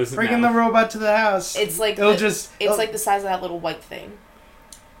 iRobot is bring in now. the robot to the house. It's like It'll the, just. it's like the size of that little white thing,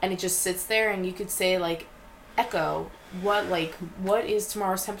 and it just sits there, and you could say like, "Echo, what is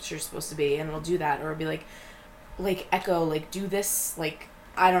tomorrow's temperature supposed to be?" And it'll do that, or it'll be like Echo, like do this, like.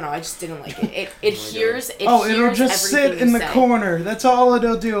 I don't know. I just didn't like it. It Oh my hears. It it'll hears just sit everything in you the say. corner. That's all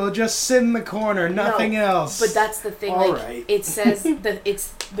it'll do. It'll just sit in the corner. Nothing No, else. But that's the thing. All Like right. it says that it's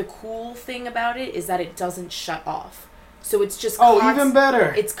the cool thing about it is that it doesn't shut off. So it's just even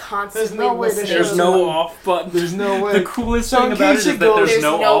better. It's constantly no way to listening. There's There's no no- off button. There's no way. The coolest So thing in about it case is it that goes- there's There's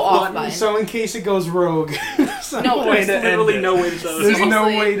no no off off button. button. So in case it goes rogue, there's no, No, way There's to end literally it. no way to shut There's it off. no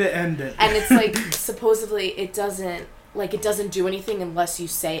Seriously. way to end it. And it's like supposedly it doesn't do anything unless you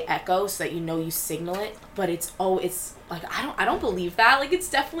say echo so that you know you signal it. But it's like I don't believe that. Like it's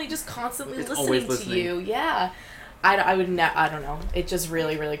definitely just constantly It's listening always to listening. you. Yeah. I don't know. It just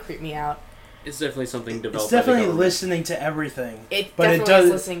really really creeped me out. It's definitely something developed. It's definitely by the government. listening to everything. It But it definitely does-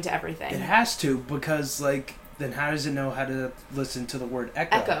 is listening to everything. It has to, because like then how does it know how to listen to the word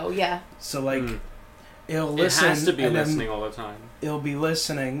echo? Echo, yeah. So like Mm. it'll It listen. has to be and then listening all the time. It'll be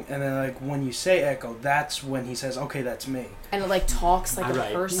listening, and then like when you say echo, that's when he says, "Okay, that's me. And it like talks like a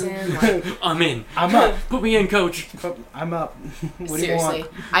Alright. person. Like, I'm in. I'm up. Put me in, coach. I'm up. What do you seriously,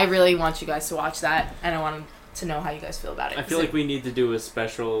 want?" I really want you guys to watch that, and I want to know how you guys feel about it. I feel like we need to do a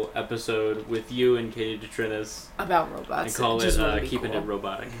special episode with you and Katie DeTrinis about robots. and call just it wouldn't be Keeping cool. It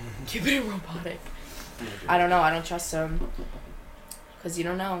Robotic. Keeping it robotic. I don't know. I don't trust them. Cause you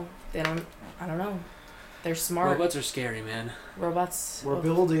don't know. They don't. I don't know. They're smart. Robots are scary, man. Robots.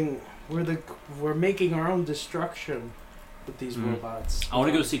 We're making our own destruction with these Mhm. robots. I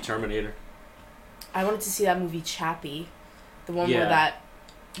want to go see Terminator. I wanted to see that movie Chappie, the one Yeah. where that.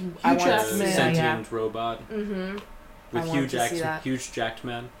 I Hugh wanted to Jackman. see that. Sentient robot Mm-hmm. with wanted to see huge that. jacked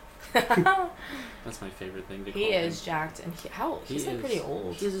man. That's my favorite thing to call He him. is jacked, and he's like is. pretty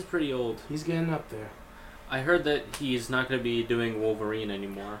old. He is pretty old. He's getting up there. I heard that he's not going to be doing Wolverine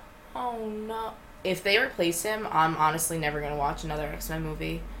anymore. Oh no. If they replace him, I'm honestly never gonna watch another X-Men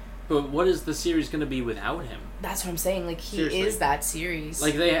movie. But what is the series going to be without him? That's what I'm saying. Like, he Seriously. is that series.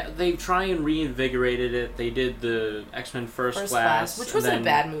 Like they try and reinvigorated it. They did the X-Men First Class, which and wasn't a then-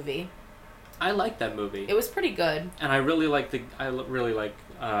 bad movie. I liked that movie, It was pretty good. and I really like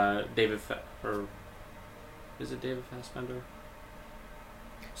David or is it David Fassbender?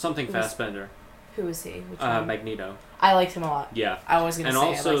 Something Who was- Fassbender. Who is he? Which one? Magneto. I liked him a lot. Yeah, I was gonna and say.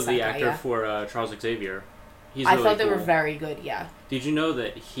 also I liked the that actor guy, yeah. for Charles Xavier. He's I really thought they were cool. very good. Yeah. Did you know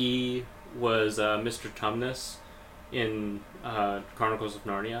that he was Mr. Tumnus in Chronicles of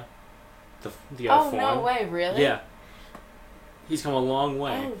Narnia? The Oh fawn? no way! Really? Yeah. He's come a long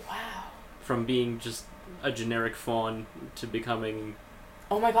way Oh wow. from being just a generic fawn to becoming.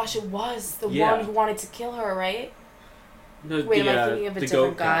 Oh my gosh! It was the Yeah. one who wanted to kill her, right? No, Wait, am I thinking of a the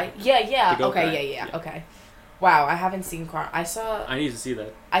different goat guy? Yeah. The goat Okay. guy. Yeah. Yeah. Okay. Wow, I haven't seen I saw I need to see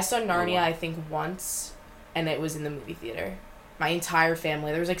that. Narnia, wow. I think, once, and it was in the movie theater. My entire family,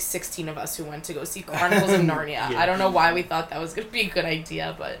 there was like 16 of us who went to go see Chronicles of Narnia. Yeah. I don't know why we thought that was going to be a good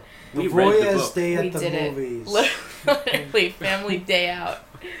idea, but We read the Roya's book. Day we at the did it. movies. Literally, family day out.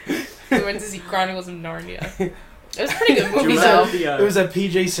 We went to see Chronicles of Narnia. It was a pretty good Do you movie, remember though. the, It was at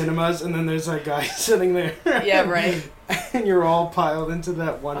PJ Cinemas, and then there's that guy sitting there. Yeah, right. And you're all piled into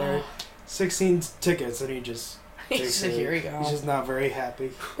that one area. Oh, 16 tickets, and he just. he's takes just, it. here we go. He's just not very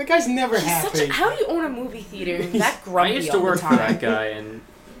happy. The guy's never He's happy. such a, how do you own a movie theater and that I grumpy used to all work the for time? that guy, and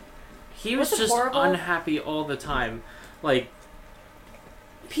he was Was it just horrible? unhappy all the time. Like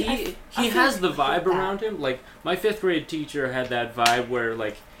he I he feel has like the I hate vibe that. around him. Like my 5th grade teacher had that vibe where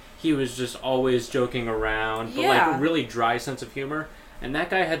like he was just always joking around, but Yeah. like a really dry sense of humor. And that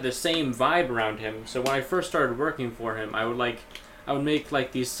guy had the same vibe around him. So when I first started working for him, I would make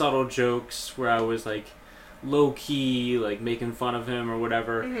like these subtle jokes where I was like low key, like making fun of him or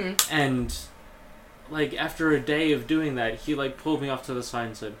whatever. Mhm. And like after a day of doing that, he like pulled me off to the side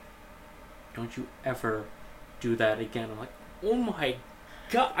and said, "Don't you ever do that again." I'm like, "Oh my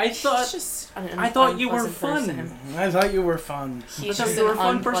god!" I He's thought just an I thought you were unpleasant fun. person. I thought you were fun. He's thought just you were an a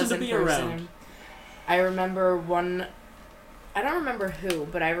fun person to unpleasant be person. around. I remember one. I don't remember who,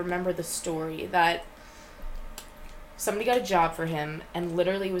 but I remember the story that somebody got a job for him, and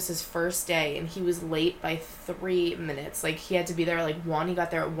literally it was his first day, and he was late by 3 minutes. Like, he had to be there at like 1. He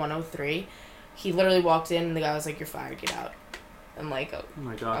got there at 1:03. He literally walked in, and the guy was like, "You're fired. Get out." And like, Oh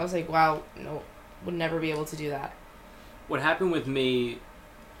my I god. was like, "Wow, no, would never be able to do that." What happened with me,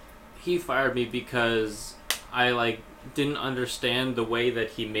 he fired me because I like didn't understand the way that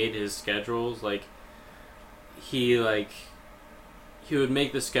he made his schedules. Like he would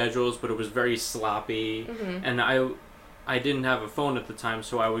make the schedules, but it was very sloppy. Mm-hmm. And I didn't have a phone at the time,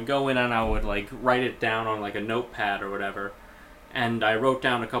 so I would go in and I would like write it down on like a notepad or whatever, and I wrote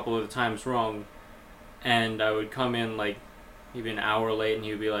down a couple of the times wrong, and I would come in like maybe an hour late, and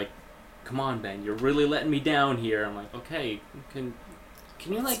he would be like, "Come on, Ben, you're really letting me down here." I'm like, "Okay, can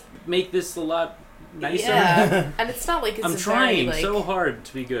you like make this a lot nicer?" Yeah, and it's not like it's I'm a trying very, like, so hard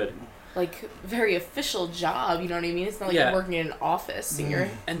to be good. like very official job. You know what I mean? It's not like Yeah. you're working in an office and you're.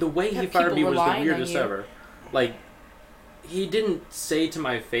 And the way he Have fired people me was the relying on weirdest you. ever. Like, he didn't say to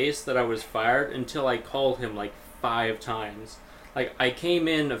my face that I was fired until I called him like 5 times. Like, I came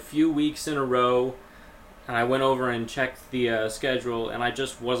in a few weeks in a row, and I went over and checked the schedule, and I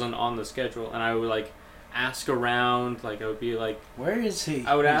just wasn't on the schedule. And I would like ask around. Like, I would be like, Where is he?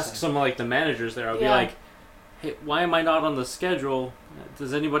 I would He's ask like- some of like the managers there. I would Yeah. be like, "Hey, why am I not on the schedule?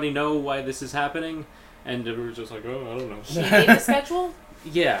 Does anybody know why this is happening?" And they were just like, "Oh, I don't know." He made the schedule.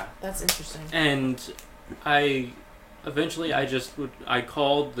 Yeah. That's interesting. And I I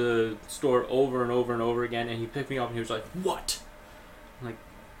called the store over and over and over again, and he picked me up and he was like, "What?" I'm like,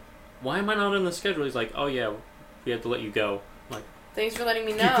 "Why am I not on the schedule?" He's like, "Oh yeah, we had to let you go." I'm like, Thanks for letting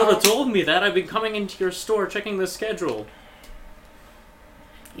me you know. could have told me that. I've been coming into your store checking the schedule.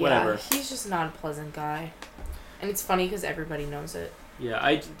 Yeah, Whatever. he's just not a pleasant guy, and it's funny because everybody knows it. Yeah,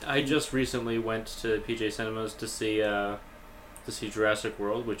 I just recently went to PJ Cinemas to see Jurassic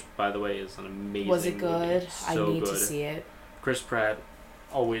World, which by the way is an amazing Was it good? movie. So I need good. to see it. Chris Pratt,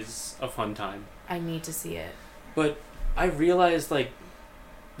 always a fun time. I need to see it. But I realized, like,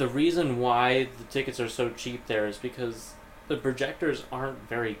 the reason why the tickets are so cheap there is because the projectors aren't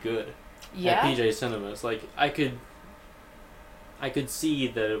very good Yeah. at PJ Cinemas. Like, I could see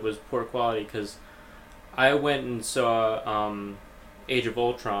that it was poor quality because I went and saw Age of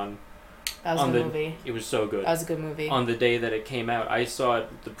Ultron. That was on a good the- movie. It was so good. That was a good movie. On the day that it came out, I saw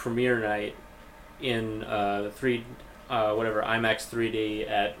it the premiere night in IMAX 3D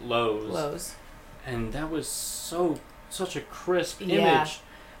at Lowe's. Lowe's. And that was such a crisp Yeah. image.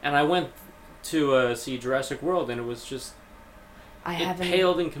 And I went to see Jurassic World, and it was just I it haven't.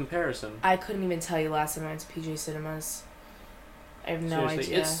 paled in comparison. I couldn't even tell you last time I went to PJ Cinemas. I have no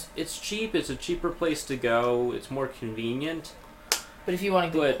Seriously, idea. it's cheap. It's a cheaper place to go. It's more convenient. But if you want a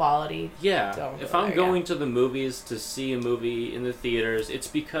good But- quality, Yeah, Don't if go I'm there, going to the movies to see a movie in the theaters, it's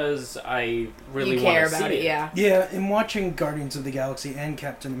because I really you want care to see about it. Yeah. Yeah, in watching Guardians of the Galaxy and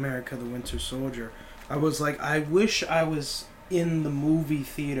Captain America: The Winter Soldier, I was like, I wish I was in the movie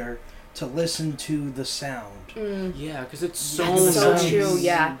theater to listen to the sound. Mm. Yeah, because it's so That's so nice. true,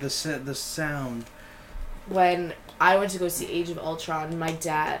 yeah. The sound. When I went to go see Age of Ultron,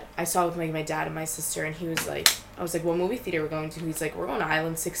 I saw it with my dad and my sister, and he was like, I was like, what movie theater are we going to? He's like, we're going to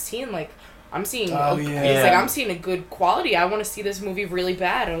Island 16. Like, I'm seeing. Oh, He's yeah. like, I'm seeing a good quality. I want to see this movie really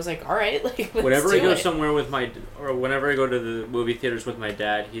bad. I was like, all right, like, let's Whenever do I go it. somewhere with whenever I go to the movie theaters with my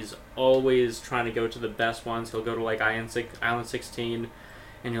dad, he's always trying to go to the best ones. He'll go to like Island 16,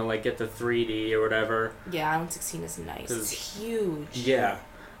 and he'll like get the 3D or whatever. Yeah, Island 16 is nice. 'Cause- It's huge. Yeah,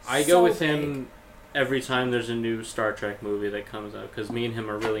 I So go with big. him every time there's a new Star Trek movie that comes out because me and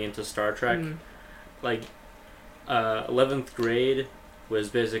him are really into Star Trek. Mm. Like, 11th grade was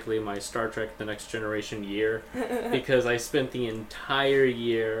basically my Star Trek: The Next Generation year because I spent the entire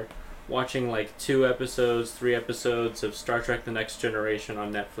year watching like 2 episodes, 3 episodes of Star Trek: The Next Generation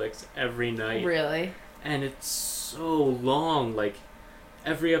on Netflix every night. Really? And it's so long. Like,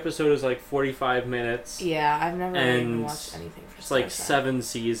 every episode is like 45 minutes. Yeah, I've never even And watched anything for It's Star like Trek. 7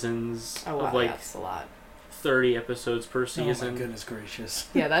 seasons Oh wow, of like that's a lot. 30 episodes per Oh my season. goodness gracious.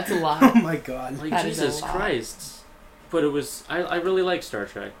 Yeah, that's a Oh lot. my god. Like, That is a Jesus lot. Christ. But it was, I really like Star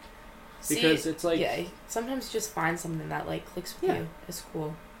Trek. Because See, it's like, yeah, sometimes you just find something that like clicks with Yeah. you. It's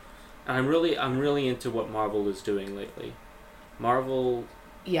cool. I'm really into what Marvel is doing lately. Marvel,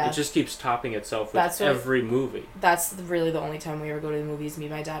 Yeah, it just keeps topping itself with That's what- every movie. that's really the only time we ever go to the movies. Me,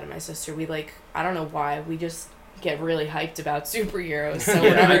 my dad, and my sister. We like, I don't know why, we just get really hyped about superheroes. So Yeah,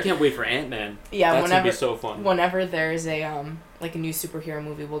 whenever, I can't wait for Ant-Man. yeah, That's gonna be whenever so fun. whenever there's a like a new superhero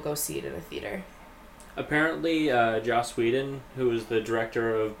movie, we'll go see it in a theater. Apparently, Joss Whedon, who is the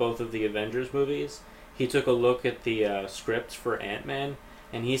director of both of the Avengers movies, he took a look at the script for Ant-Man,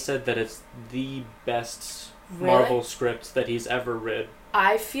 and he said that it's the best Really? Marvel script that he's ever read.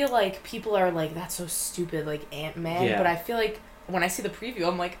 I feel like people are like, that's so stupid, like Ant-Man. Yeah. But I feel like when I see the preview,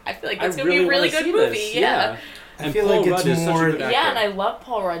 I'm like, I feel like I it's gonna be a really wanna good see movie. this. Yeah. I And feel Paul like it's Rudd is such a more- good Yeah, actor. and I love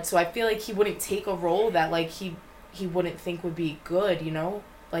Paul Rudd, so I feel like he wouldn't take a role that like he wouldn't think would be good, you know?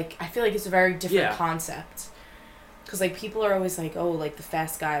 Like I feel like it's a very different Yeah. concept. Cause like people are always like, oh, like the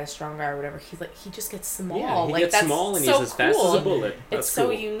fast guy, the strong guy, or whatever. He's like, he just gets small. Yeah, he like gets that's small and so he's as fast as cool. a bullet. That's It's so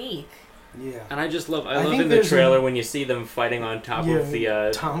cool. unique. Yeah. And I just love, I I love think in the there's trailer a- when you see them fighting on top Yeah, of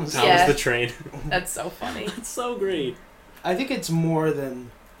the Thomas. Yeah. the train. That's so funny. It's so great. I think it's more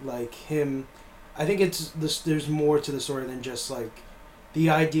than like him. I think it's this. There's more to the story than just like the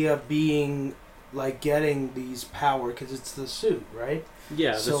idea of being like getting these power because it's the suit, right?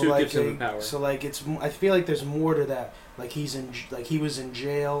 Yeah, the So, suit like, gives him the power. So like it's. I feel like there's more to that. Like he was in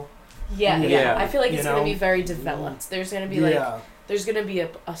jail. Yeah, yeah. Yeah. I feel like You it's gonna know? be very developed. There's gonna be like Yeah. there's gonna be a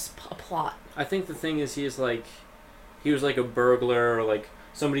plot. I think the thing is he was like a burglar or like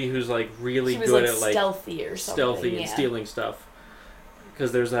somebody who's like really He was good like at like stealthy or something. stealthy and yeah. stealing stuff.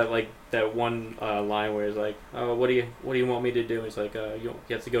 Because there's that one line where he's like, "Oh, what do you want me to do?" He's like, "You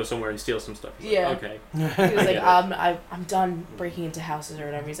have to go somewhere and steal some stuff." He's Yeah. like, okay. He was I like, get it. I'm done breaking into houses or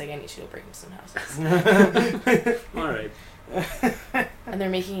whatever. He's like, I need you to break into some houses. All right. And they're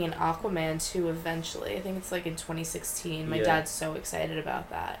making an Aquaman 2 eventually. I think it's like in 2016. My Yeah. dad's so excited about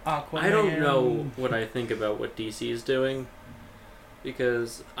that. Aquaman. I don't know what I think about what DC is doing.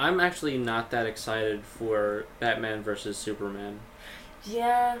 Because I'm actually not that excited for Batman versus Superman.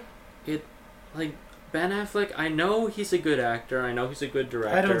 Yeah. Like, Ben Affleck, I know he's a good actor. I know he's a good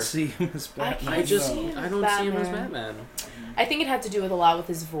director. I don't see him as Batman. can't I don't see see him him as Batman. Batman. I think it had to do with a lot with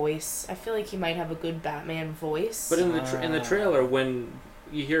his voice. I feel like he might have a good Batman voice. But in the trailer, when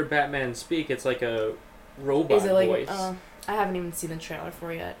you hear Batman speak, it's like a robot Is it like voice. I haven't even seen the trailer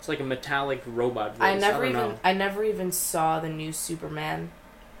for it yet. It's like a metallic robot voice. I never don't even know. I never even saw the new Superman.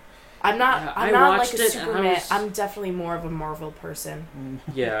 I'm not Yeah, I'm I not like watched a it and I Superman. was- I'm definitely more of a Marvel person.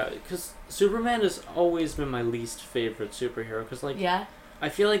 Yeah, because Superman has always been my least favorite superhero. Because like Yeah. I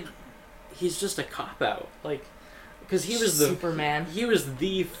feel like he's just a cop out. Like, because he was Superman.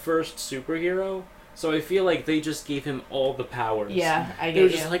 the first superhero. So I feel like they just gave him all the powers. Yeah, I They get were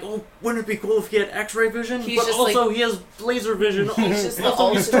you. just like, oh, wouldn't it be cool if he had X-ray vision? He's but just also he has laser vision. He's just the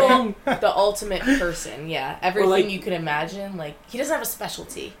Also, he's strong. the ultimate person. Yeah, everything like- you could imagine. Like he doesn't have a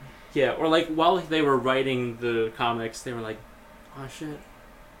specialty. Yeah, or like while they were writing the comics, they were like, oh shit,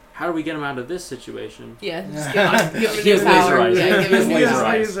 how do we get him out of this situation? Yeah, just Yeah. give him a He has new power. laser eyes. Yeah, give He has him a new laser power.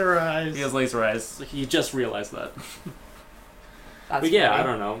 eyes. Laser eyes. He has laser eyes. He just realized that. That's But yeah, funny. I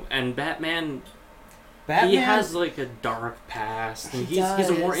don't know. And Batman, Batman. he has like a dark past, and He he's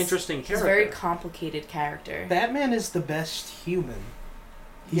a more does. interesting He's character. a very complicated character. Batman is the best human.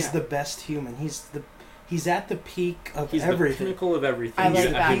 He's Yeah. the best human. He's at the peak of He's the everything. pinnacle of everything. I He's like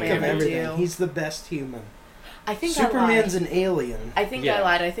the Batman. peak of Batman, I everything. do. He's the best human. I think Superman's I lied. an alien. I think Yeah. I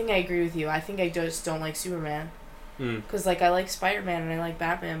lied. I think I agree with you. I think I just don't like Superman. Mm. Because, like, I like Spider-Man and I like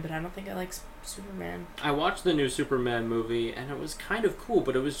Batman, but I don't think I like Superman. I watched the new Superman movie, and it was kind of cool,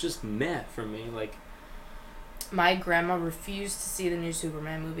 but it was just meh for me. Like, My grandma refused to see the new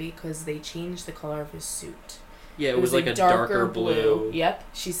Superman movie because they changed the color of his suit. yeah, it was like a darker blue. Yep.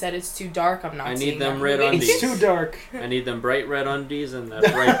 She said it's too dark. I'm not I need seeing them that red movie. undies. It's too dark. I need them bright red undies and that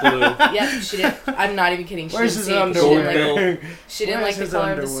bright blue. Yep, she did. I'm not even kidding. She Where's didn't his see it 'cause she didn't underwear? like, underwear? she didn't Where's like the his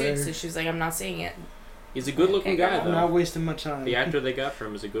color of the underwear? suit, so she was like, I'm not seeing it. He's a good-looking Okay, guy, I'm though. not wasting my time. The actor they got for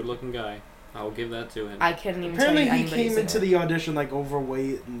him is a good-looking guy. I'll give that to him. I couldn't even Apparently, tell you he anybody's came in into it. the audition like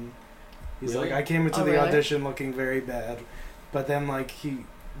overweight, and he's Really? like, I came into Oh, the really? audition looking very bad, but then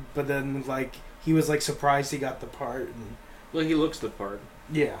he was like surprised he got the part, and Well, he looks the part.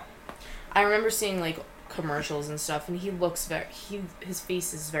 yeah. I remember seeing like commercials and stuff, and he looks his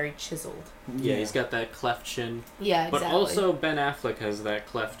face is very chiseled. Yeah, he's got that cleft chin. Yeah, exactly. But also, Ben Affleck has that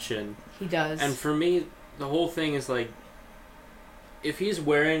cleft chin. he does. And for me, the whole thing is like, if he's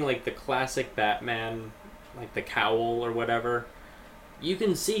wearing like the classic Batman, like the cowl or whatever, you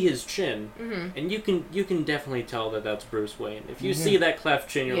can see his chin, Mm-hmm. and you can definitely tell that that's Bruce Wayne. If you Mhm. see that cleft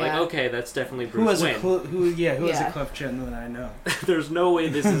chin, you're like, Yeah. okay, that's definitely Who Bruce has Wayne. who has Yeah. a cleft chin that I know? There's no way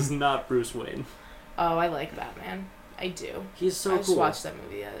this is not Bruce Wayne. Oh, I like Batman. I do. He's so I just cool. watched that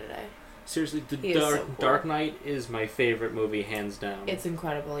movie the other day. Seriously, the He is so cool. Dark Knight is my favorite movie, hands down. It's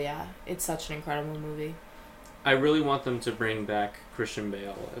incredible, yeah. It's such an incredible movie. I really want them to bring back Christian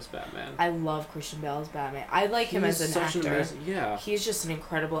Bale as Batman. I love Christian Bale as Batman. I like him He's as an such actor. yeah. He's just an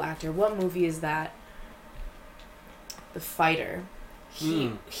incredible actor. What movie is that? The Fighter.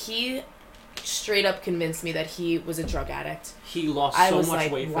 He straight up convinced me that he was a drug addict. He lost I so was much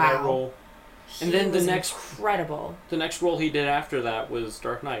like, weight for that wow. role. He And then the was next- incredible. The next role he did after that was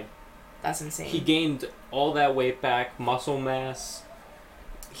Dark Knight. That's insane. He gained all that weight back, muscle mass.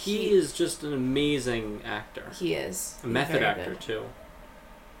 He is just an amazing actor. He is. A He's method very actor good. too.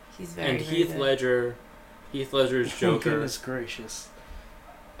 He's very, And very Heath good. Ledger, Heath Ledger's Oh, Joker. goodness gracious.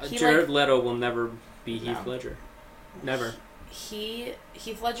 He, Jared Leto will never be Heath No. Ledger. Never.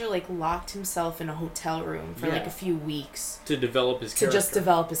 Heath Ledger like locked himself in a hotel room for like Yeah. a few weeks To develop his to character. just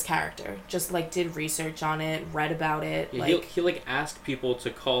develop his character. Just like did research on it, read about it. Yeah, like he like asked people to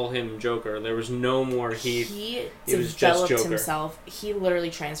call him Joker. There was no more Heath. he it was just developed Joker. himself. He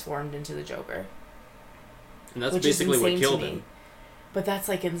literally transformed into the Joker. And that's which is basically what insane to killed me. him. But that's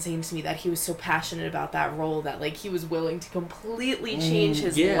like insane to me that he was so passionate about that role that like he was willing to completely change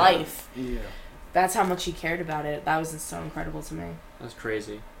his yeah. life. Yeah. That's how much he cared about it. That was so incredible to me. That's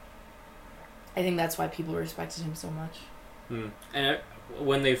crazy. I think that's why people respected him so much. And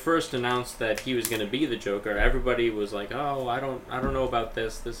when they first announced that he was going to be the Joker, everybody was like, "Oh, I don't know about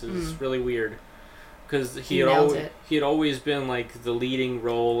this. This is really weird." Because He nailed it. he had always been like the leading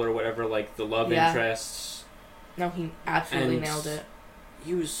role or whatever, like the love Yeah. interest. No, he absolutely And nailed it.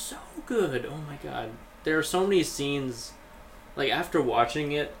 He was so good. Oh my god. There are so many scenes, like after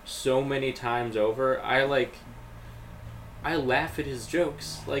watching it so many times over, I laugh at his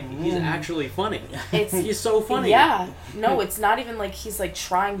jokes. Like he's actually funny. It's He's so funny. Yeah. No, it's not even like he's like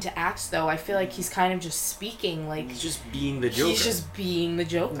trying to act though. I feel like he's kind of just speaking like He's just being the Joker. he's just being the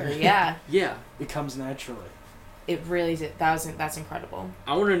Joker. Yeah. Yeah. It comes naturally. It really did. That's incredible.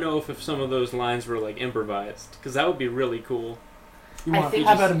 I want to know if some of those lines were like improvised, because that would be really cool. You I want, think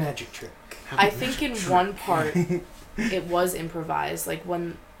how just- about a magic trick? I think in one part it was improvised. Like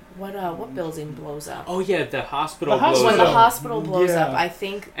when what building blows up? Oh yeah, the hospital. The hospital. When the blows up. hospital blows Yeah. up, I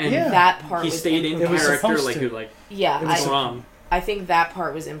think And Yeah. that part he was stayed in It was character, supposed like to. who like Yeah, It was I what's wrong. I think that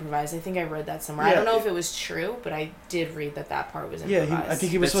part was improvised. I think I read that somewhere. I Yeah. don't know if it was true, but I did read that part was Yeah, improvised. I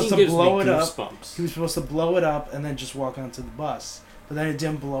think he was That scene supposed to gives blow me it up. goosebumps. He was supposed to blow it up and then just walk onto the bus. But then it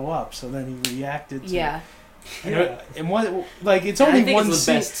didn't blow up, so then he reacted to Yeah. And, Yeah. and what, like, it's And only I think one it's the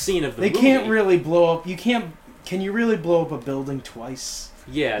scene. best scene of the They movie. can't really blow up. You can't. Can you really blow up a building twice?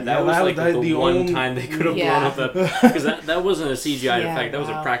 Yeah, that Yeah, was that- like that- the the one only- time they could have Yeah. blown up that, because that wasn't a CGI Yeah, effect. That was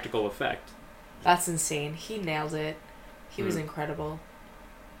a wow. practical effect. That's insane. He nailed it. He was Hmm. incredible.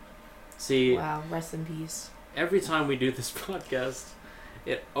 See, Wow. Rest in peace. every time we do this podcast,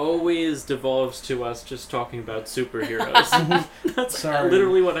 it always devolves to us just talking about superheroes. That's Sorry.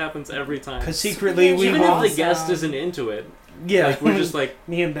 literally what happens every time. Because secretly we Even want... if the guest isn't into it, Yeah. like we're just like,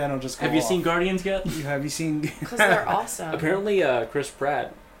 Me and Ben will just go have you off. seen Guardians yet? Have you seen... Because they're awesome. Apparently, Chris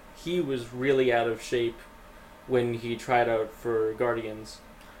Pratt, he was really out of shape when he tried out for Guardians,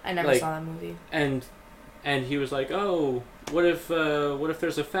 I never like- saw that movie. and he was like, "Oh, what if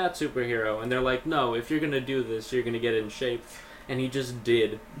there's a fat superhero?" And they're like, "No, if you're gonna do this, you're gonna get in shape," and he just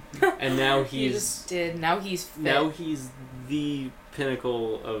did, and now He he's just did. Now he's fit. now he's the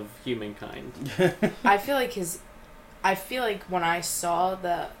pinnacle of humankind. I feel like when I saw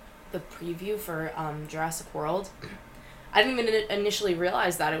the preview for Jurassic World, I didn't even initially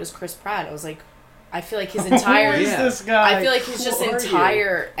realize that it was Chris Pratt. I was like, I feel like his entire Who is Yeah. this guy? I feel like his just Who are you?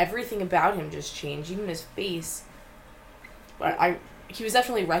 entire everything about him just changed, even his face. But he was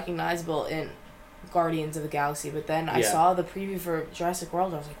definitely recognizable in Guardians of the Galaxy. But then I Yeah. saw the preview for Jurassic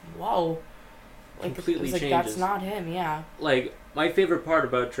World. I was like, whoa, like Completely it was like changes. that's not him. Yeah, Like, my favorite part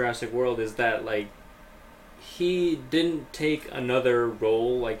about Jurassic World is that, like, he didn't take another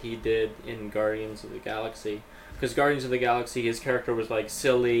role like he did in Guardians of the Galaxy. Because Guardians of the Galaxy, his character was, like,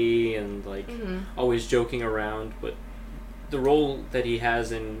 silly and, like, always joking around. But the role that he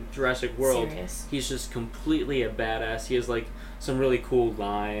has in Jurassic World, serious. he's just completely a badass. He has, like, some really cool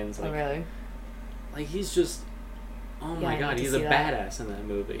lines. Oh Like, really? like he's just... Oh Yeah, my I god, need to he's a see that. badass in that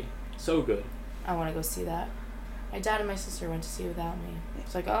movie. So good. I want to go see that. My dad and my sister went to see it without me.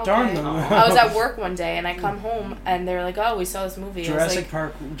 It's like, oh, Darn okay. them. I was at work one day and I come home and they're like, oh, we saw this movie. Jurassic I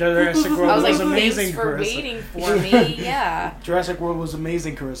World was like, was amazing, thanks for Carissa. waiting for me. Yeah. Jurassic World was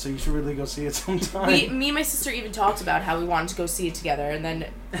amazing, Carissa. You should really go see it sometime. Me and my sister even talked about how we wanted to go see it together, and then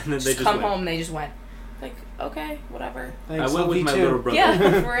And then they just just come went. home and they just went. Like, okay, whatever. Thanks, I went love with you my too. little brother.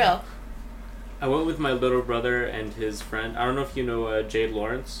 Yeah, for real. I went with my little brother and his friend. I don't know if you know Jade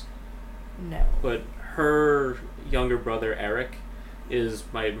Lawrence, No. but her younger brother Eric is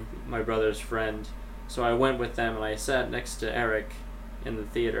my brother's friend. So I went with them and I sat next to Eric in the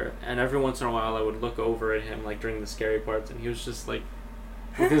theater. And every once in a while I would look over at him like during the scary parts, and he was just like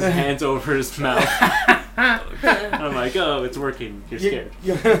with his hands over his mouth. And I'm like, oh, it's working. You're scared.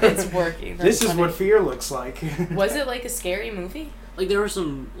 It's working. That's This is funny. what fear looks like. Was it like a scary movie? Like there were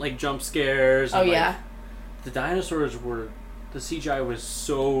some like jump scares. Oh And, like, yeah, the dinosaurs were. The CGI was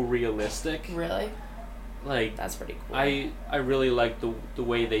so realistic. really? Like That's pretty cool. I really liked the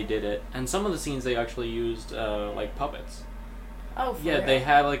way they did it, and some of the scenes they actually used like puppets. Oh, for Yeah, real? they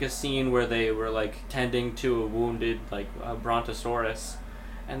had like a scene where they were like tending to a wounded like brontosaurus,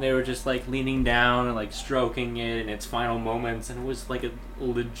 and they were just like leaning down and like stroking it in its final moments, and it was like a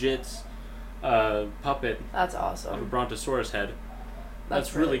legit puppet That's of a awesome. brontosaurus head.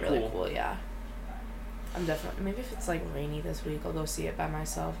 That's really really cool. cool. Yeah. I'm definitely. Maybe if it's like rainy this week, I'll go see it by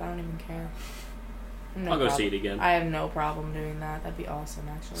myself. I don't even care. No I'll go problem. see it again. I have no problem doing that. That'd be awesome,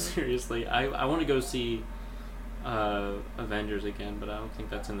 actually. Seriously, I want to go see Avengers again, but I don't think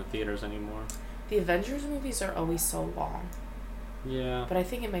that's in the theaters anymore. The Avengers movies are always so long, Yeah. but I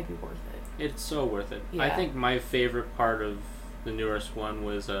think it might be worth it. It's so worth it. I Yeah. think my favorite part of the newest one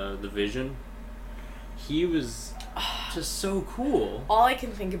was the Vision. He was just so cool. All I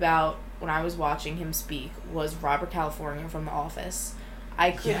can think about when I was watching him speak was Robert California from The Office.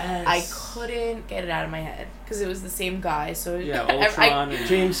 I Yes. couldn't get it out of my head because it was the same guy. So Yeah, I- Ultron and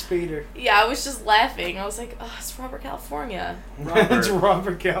James Spader. yeah, I was just laughing. I was like, oh, it's Robert California. Robert. It's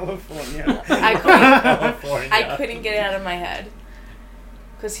Robert California. I couldn't. California. I couldn't get it out of my head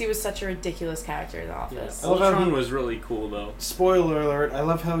because he was such a ridiculous character in The Yeah. Office. I love how Ultron he- was really cool though. Spoiler alert, I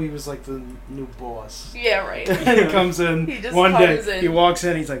love how he was like the new boss. Yeah, right. And he comes in He just one comes day, in. he walks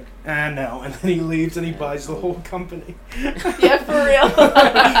in, he's like, no, and then he leaves and he buys the whole company. Yeah, for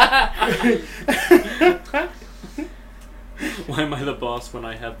real. Why am I the boss when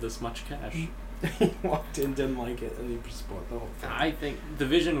I have this much cash? He walked in, didn't like it, and he just bought the whole thing. I think the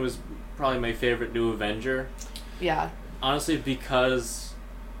Vision was probably my favorite new Avenger. Yeah. Honestly, because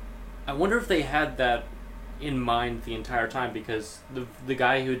I wonder if they had that in mind the entire time, because the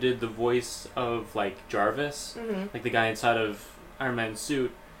guy who did the voice of like Jarvis, Mhm. like the guy inside of Iron Man's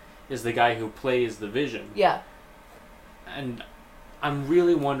suit, is the guy who plays the Vision. Yeah. And I'm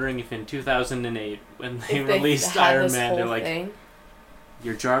really wondering if in 2008, when they If released had Iron this Man, whole they're like, thing,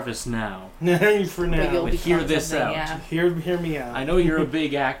 "You're Jarvis now. For but now. you'll but become hear this something, out. Yeah. Hear me out. I know you're a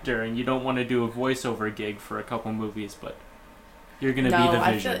big actor and you don't want to do a voiceover gig for a couple movies, but you're gonna be the I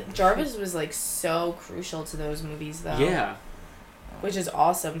feel Vision." like Jarvis was like so crucial to those movies though. Yeah, Which is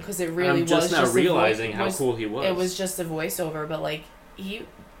awesome because it and really I'm just was now just realizing how was, cool he was. It was just a voiceover, but like he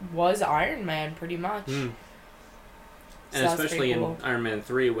was Iron Man pretty much. Mm. And that's especially pretty in cool. Iron Man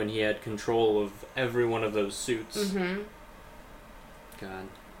 3 when he had control of every one of those suits. Mm-hmm. God.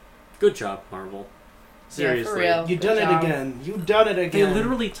 Good job, Marvel. Seriously. real. You Good done it job. again. You done it They again.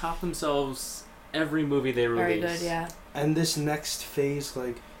 literally top themselves every movie they Very release. good, yeah. And this next phase,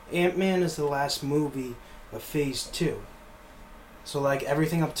 like Ant-Man is the last movie of Phase 2. So like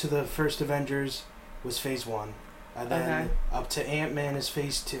everything up to the first Avengers was Phase 1. And then Okay. up to Ant-Man is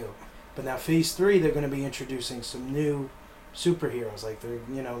Phase 2. But now Phase 3 they're going to be introducing some new superheroes. Like they're,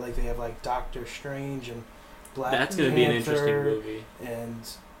 you know, like they have like Doctor Strange and Black That's going to be an Panther, interesting movie. and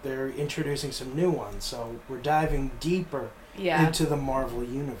they're introducing some new ones. So we're diving deeper Yeah. into the Marvel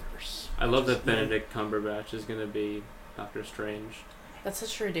universe. I love Which that is- Benedict Cumberbatch is going to be Doctor Strange. That's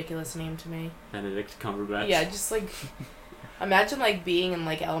such a ridiculous name to me. Benedict Cumberbatch. Yeah, just like imagine like being in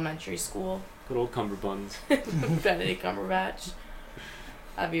like elementary school. Good old Cumberbuns. Benedict Cumberbatch.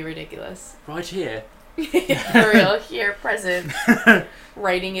 That'd be ridiculous. Right here. For real, here, present.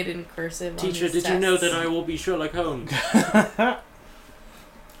 Writing it in cursive. Teacher, on his did you know tests. that I will be Sherlock Holmes?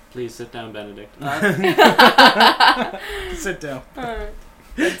 Please sit down, Benedict. Sit down.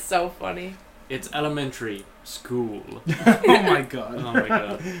 It's so funny. It's elementary school. Oh my god. Oh my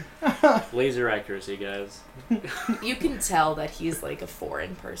god. Laser accuracy, guys. You can tell that he's like a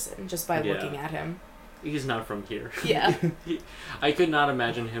foreign person just by Yeah. looking at him. He's not from here. Yeah. I could not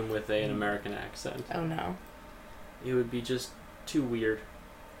imagine him with an American accent. Oh no. It would be just too weird.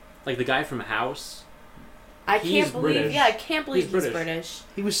 Like the guy from House. I He's can't believe. British. Yeah, I can't believe He's he's British. British.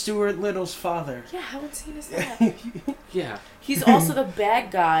 He was Stuart Little's father. Yeah, how insane is that? Yeah. He's also the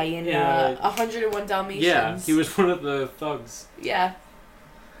bad guy in Yeah. 101 Dalmatians. Yeah, he was one of the thugs. Yeah.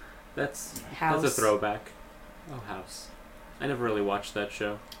 That's House. That's a throwback. Oh, House. I never really watched that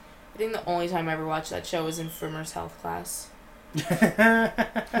show. I think the only time I ever watched that show was in Frimmer's health class.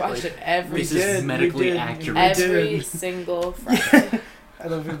 I Watched it every This We is did, we medically did. accurate. every did. single Friday.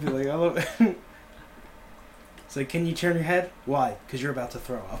 love it. Be like, I love it. It's like, can you turn your head? Why? Because you're about to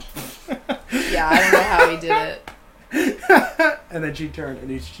throw up. Yeah, I don't know how he did it. And then she turned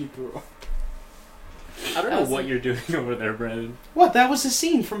and she threw up. I don't That know was what like- you're doing over there, Brandon. What? That was a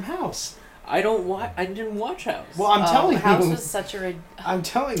scene from House. I didn't watch House. Well, I'm telling House you. was such a. I'm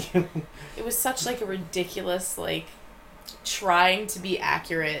telling you. It was such like a ridiculous like, trying to be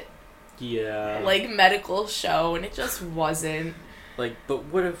accurate Yeah. like medical show, and it just wasn't. Like, but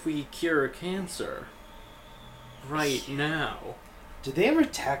what if we cure cancer? Right now. Did they ever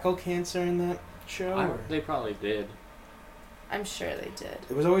tackle cancer in that show? or- They probably did. I'm sure they did.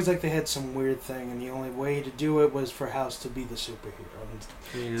 It was always like they had some weird thing, and the only way to do it was for House to be the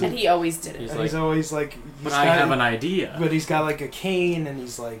superhero. And he always did He's it. And he's always like, But I have an idea. But he's got like a cane, and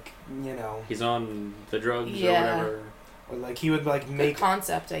he's like, you know, He's on the drugs Yeah. or whatever. or like he would like Good make,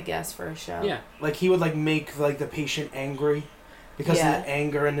 concept, I guess, for a show. Yeah. like he would like make like the patient angry, because Yeah. the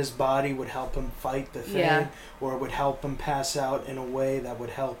anger in his body would help him fight the thing, Yeah. or it would help him pass out in a way that would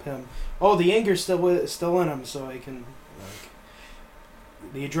help him. Oh, the anger's still in him, so I can like.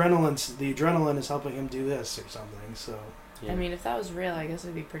 The adrenaline is helping him do this or something. So Yeah. I mean, if that was real, I guess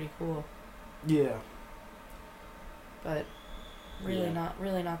it'd be pretty cool. yeah. But really Yeah.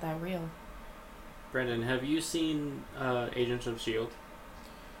 not that real. Brandon, have you seen Agents of S.H.I.E.L.D.?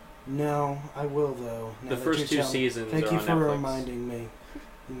 No, I will though. now The that first you two tell me. seasons Thank are you on for Netflix. reminding me.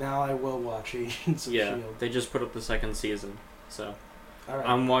 Now I will watch Agents of Yeah, S.H.I.E.L.D. they just put up the second season. So All right.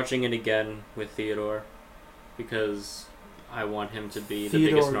 I'm watching it again with Theodore because I want him to be the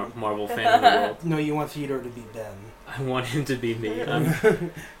Theodore. biggest Marvel fan in the world. No, you want Theodore to be Ben. I want him to be me.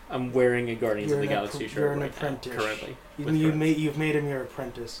 I'm wearing a Guardians You're of the an Galaxy you're shirt an right apprentice. now, currently. You, with friends. you've made him your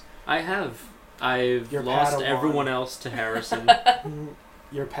apprentice. I have. I've Your lost Padawan. everyone else to Harrison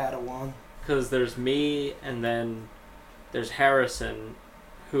Your Padawan. because there's me and then there's Harrison,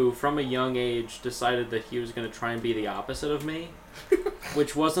 who from a young age decided that he was going to try and be the opposite of me,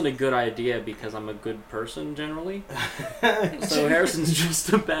 which wasn't a good idea because I'm a good person generally. So Harrison's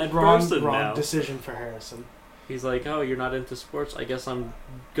just a bad person wrong now. decision for Harrison. He's like, oh, you're not into sports? I guess I'm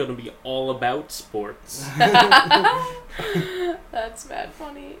going to be all about sports. That's mad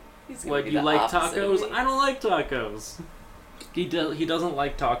funny. He's gonna Like, be you the like opposite of tacos? me. I don't like tacos. He doesn't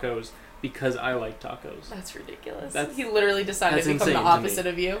like tacos because I like tacos. That's ridiculous. That's- He literally decided that's to become the insane to me. opposite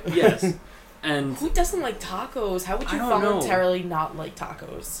of you. Yes. And Who doesn't like tacos? How would I you don't know. voluntarily not like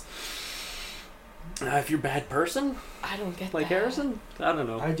tacos? if you're a bad person, I don't get like that. Harrison, I don't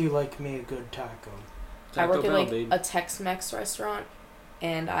know. I do like me a good taco. I work Taco at Bell, like babe. a Tex-Mex restaurant,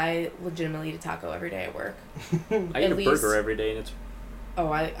 and I legitimately eat a taco every day at work. I eat at a least- burger every day, and it's Oh,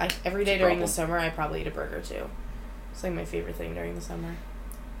 I every day It's a during the problem. summer I probably eat a burger too. It's like my favorite thing during the summer.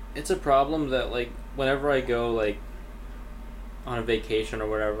 a problem that like whenever I go like on a vacation or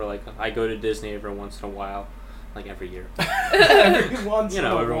whatever, like I go to Disney every once in a while, like every year. Every once You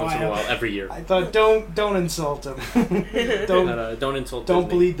know, in every a once in a while. while, every year. I thought don't insult him. don't Don't insult don't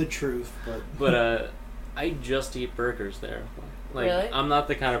Disney. bleed the truth. But I just eat burgers there. Like Really? I'm not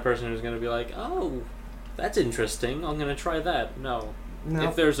the kind of person who's gonna be like, oh, that's interesting. I'm gonna try that. No. No.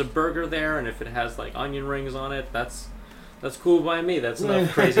 If there's a burger there and if it has like onion rings on it, that's cool by me. That's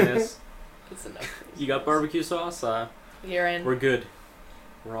enough craziness. It's enough. You got barbecue sauce? You're in. We're good.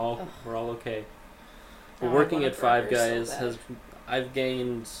 We're all okay. But working at Five Guys I've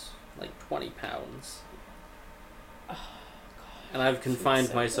gained like 20 pounds. Oh, And I've food's confined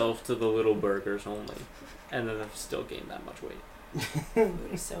so myself to the little burgers only. And then I've still gained that much weight. Food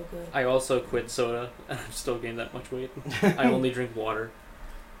is so good. I also quit soda and I've still gained that much weight. I only drink water.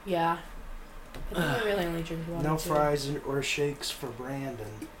 Yeah. I think I really only drink water. No too. fries or shakes for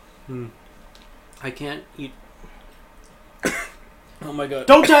Brandon. I can't eat. Oh my god.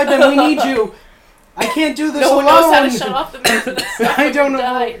 Don't die, Ben. We need you. I can't do this No one alone. knows how to shut off the mic for this stuff. I don't know.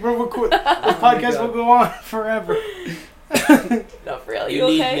 Die. The podcast will go on forever. No, for real. You You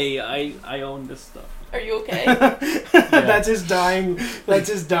need okay? me. I own this stuff. Are you okay? That's his dying. That's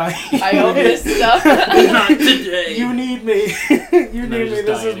his dying. I own this stuff. Not today. You need me. You And then need I me. just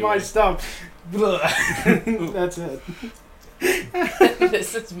This die is my anyway. stuff. That's it.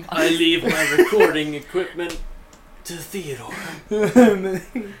 This is I mine. leave my recording equipment to Theodore.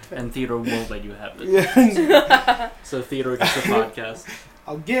 And Theodore won't let you have it. Yeah. So Theodore gets the podcast.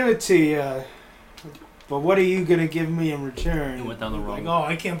 I'll give it to you. But what are you gonna give me in return? You went down the wrong- Like, oh,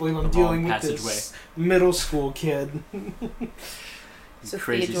 I can't believe I'm the dealing wrong with this passageway. middle school kid. So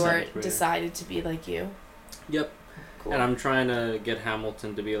Crazy Theodore seventh grader. decided to be like you. Yep. Cool. And I'm trying to get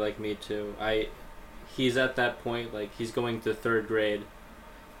Hamilton to be like me too. He's at that point, like he's going to 3rd grade.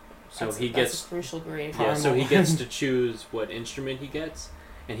 So that's he a gets crucial grade. yeah, so he Primal. gets to choose what instrument he gets,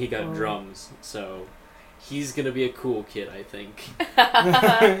 and he got Oh. drums. So he's gonna be a cool kid, I think.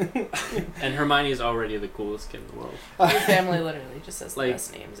 And Hermione is already the coolest kid in the world. Your family literally just says the Like-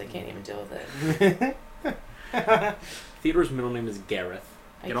 best names. I can't even deal with it. Theodore's middle name is Gareth.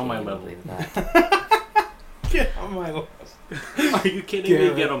 I Get on can't my even level. believe that. Get on my level. Are you kidding me?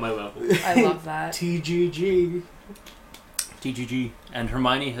 Gareth. Get on my level. I love that. TGG. TGG. And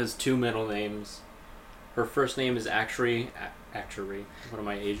Hermione has 2 middle names. Her first name is Actuary. What am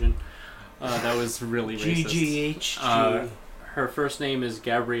I, Asian? That was really racist. GGHG. Her first name is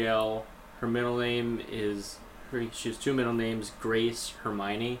Gabrielle. Her middle name is... She has 2 middle names, Grace,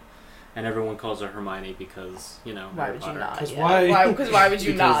 Hermione. And everyone calls her Hermione because, you know, Why Harry would you Potter. not? 'Cause Yeah. why- Because why would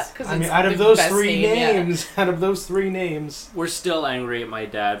you Because- not? Because I mean, out of those 3 names, We're still angry at my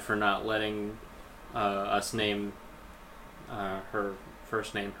dad for not letting us name her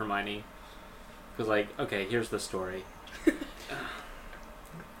first name Hermione. Because, like, okay, here's the story. Here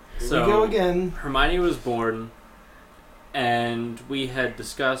we go again. Hermione was born, and we had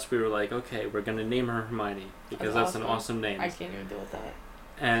discussed, we were like, okay, we're going to name her Hermione, because That's that's an awesome. awesome name. I can't even deal with that.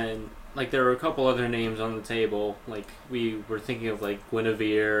 And, like, there were a couple other names on the table. Like, we were thinking of, like,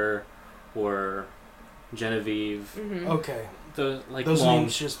 Guinevere or Genevieve. Mm-hmm. Okay. The, like, Those long,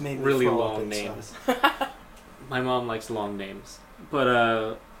 names just made me really throw up long inside. names. My mom likes long names.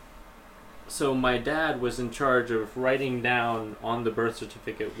 But, so my dad was in charge of writing down on the birth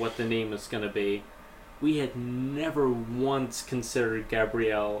certificate what the name was going to be. We had never once considered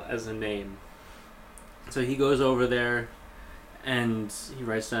Gabrielle as a name. So he goes over there and he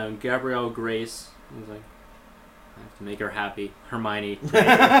writes down Gabrielle Grace. He's like, I have to make her happy. Hermione.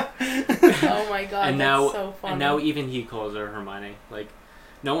 Oh my god, And that's now- so funny. And now even he calls her Hermione. Like,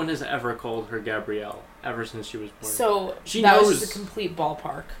 no one has ever called her Gabrielle ever since she was born. So She that was knows- just a complete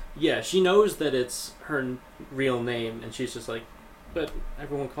ballpark. Yeah, she knows that it's her real name, and she's just like, but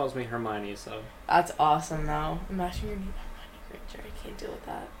everyone calls me Hermione, so That's awesome though. Imagine your name Hermione Granger. I can't deal with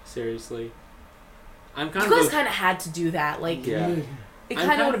that. seriously. I'm kind You guys of kind of had to do that. Like, Yeah. it I'm kind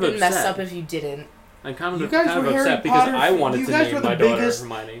kind of would of have been messed upset. up if you didn't. I'm kind You of guys kind of were Harry upset because Potter I wanted you to guys name were the my daughter biggest-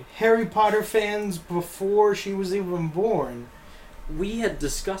 Hermione. Harry Potter fans before she was even born. We had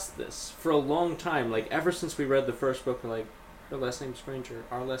discussed this for a long time, like ever since we read the first book. We're like, her last name's Granger.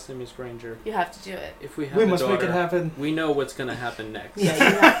 Our last name is Granger. You have to do it. If we have We a must daughter, make it happen. we know what's gonna happen next.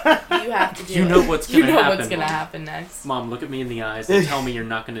 Yeah, you have to do You it. know what's You gonna know happen. what's gonna Mom. happen next. Mom, look at me in the eyes and tell me you're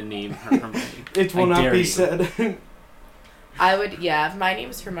not gonna name her Hermione. It will I not dare be you. said. I would, yeah. If my name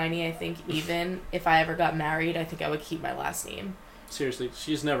was Hermione, I think even if I ever got married, I think I would keep my last name. Seriously,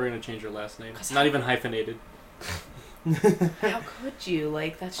 she's never gonna change her last name. 'Cause Not even hyphenated. How could you?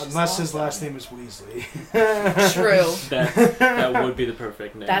 Like, that's just Unless his awesome. last name is Weasley. True. That would be the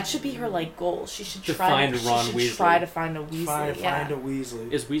perfect name. That should be her, like, goal. She should To try find she Ron should Weasley. try to find a Weasley. Find yeah. a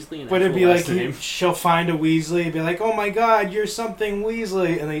Weasley. Is Weasley an But it'd actual be like last name? she'll find a Weasley and be like, "Oh my God, you're something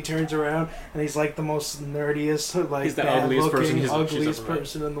Weasley," and then he turns around and he's like the most nerdiest, like He's the bad ugliest person looking, she's ugliest ever met.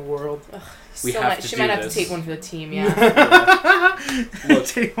 person in the world. We Still have might, to she do might have this. to take one for the team, yeah. Look,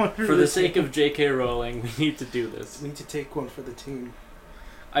 Take one For the sake of J.K. Rowling, we need to do this. we need to take one for the team.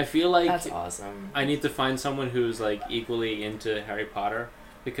 I feel like That's awesome. I need to find someone who's like equally into Harry Potter,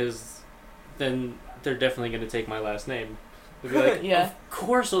 because then they're definitely going to take my last name. They'll be like, Yeah. Of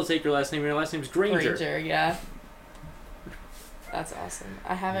course I'll take your last name. Your last name's Granger. Yeah. That's awesome.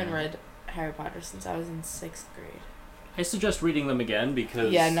 I haven't Yeah. read Harry Potter since I was in 6th grade. I suggest reading them again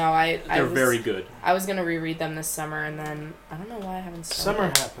because Yeah, no, I they're was, very good. I was gonna reread them this summer, and then I don't know why I haven't started. Summer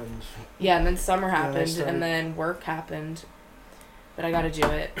happened. Yeah, and then summer Yeah, I happened, started- and then work happened. But I gotta do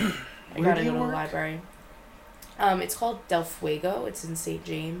it. I Where gotta do you go to the work? library. It's called Del Fuego. It's in St.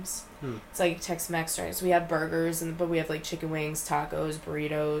 James. It's like Tex-Mex restaurants. We have burgers, but we have like chicken wings, tacos,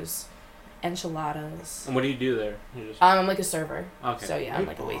 burritos, enchiladas. And what do you do there? You just I'm like a server. okay. So yeah, I'm Good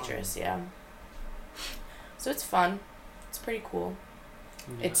like a boy. waitress. Yeah. So it's fun. It's pretty cool.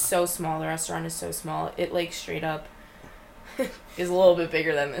 Yeah. It's so small. The restaurant is so small. It like straight up is a little bit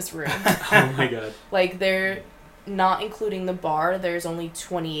bigger than this room. Oh my god. Like they're not including the bar. There's only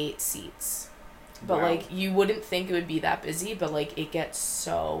 28 seats. But Wow. like you wouldn't think it would be that busy, but like it gets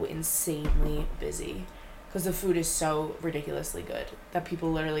so insanely busy because the food is so ridiculously good that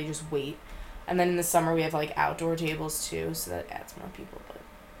people literally just wait. And then in the summer we have like outdoor tables too, so that adds more people.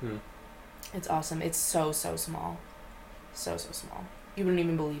 But it's awesome. It's so small, so small. You wouldn't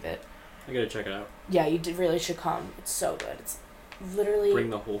even believe it. I gotta check it out. Yeah, you really should come. It's so good. It's literally. Bring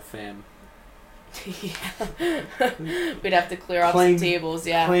the whole fam. Yeah. We'd have to clear off Claim- some tables.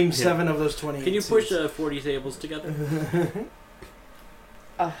 Yeah. Claim 7 of those 28. Can you push seats. 40 tables together?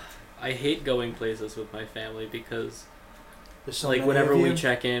 Ugh. I hate going places with my family because, There's so like, many whenever of we you.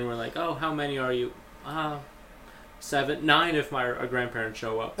 check in, we're like, "Oh, how many are you?" 7, 9 if our grandparents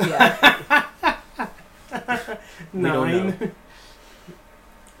show up. Yeah. We don't 9.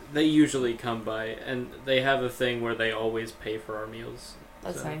 They usually come by, and they have a thing where they always pay for our meals.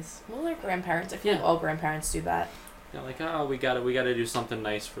 That's So, nice. Well, they're grandparents. I feel like Yeah. all grandparents do that. Yeah, like, oh, we gotta do something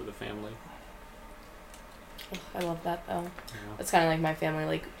nice for the family. Ugh, I love that though. You know? That's kind of like my family.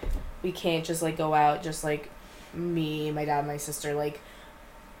 Like, we can't just like go out. Just like me, my dad, my sister. Like,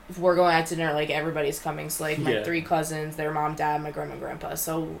 if we're going out to dinner, like everybody's coming. So like my Yeah. 3 cousins, their mom, dad, my grandma, grandpa.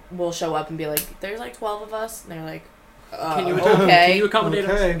 So we'll show up and be like, "There's like 12 of us," and they're like, Can you okay. Can you accommodate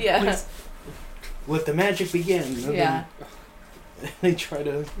us? Okay. Yeah. Please? Let the magic begin. And then Yeah. They try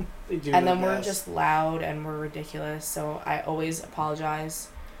to. They do And their then we're best. just loud and we're ridiculous. So I always apologize.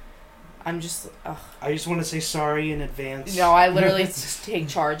 I'm just, ugh. I just want to say sorry in advance. No, I literally just take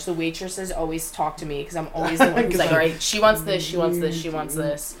charge. The waitresses always talk to me because I'm always the one who's like, all right, she wants this, she wants this, she wants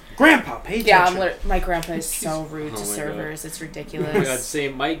this. Grandpa, pay Yeah, attention. my grandpa is so rude Oh to my God. servers. It's Oh my god, ridiculous.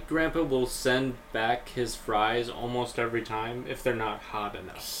 same. My grandpa will send back his fries almost every time if they're not hot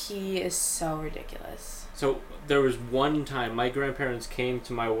enough. He is so ridiculous. So there was one time my grandparents came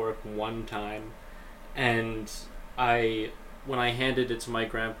to my work one time, and when I handed it to my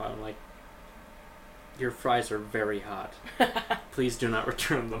grandpa, I'm like, "Your fries are very hot. Please do not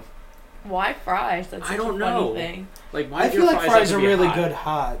return them." Why fries? That's such I don't a funny know. thing. Like, why I do feel your like fries fries have are to be really hot? good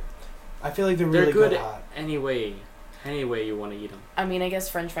hot. I feel like they're They're really good hot. anyway. Any way you want to eat them. I mean, I guess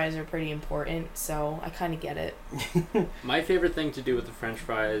French fries are pretty important, so I kind of get it. My favorite thing to do with the French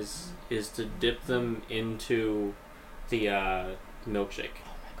fries is to dip them into the milkshake. Oh my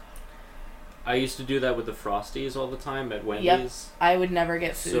god. I used to do that with the Frosties all the time at Wendy's. I would never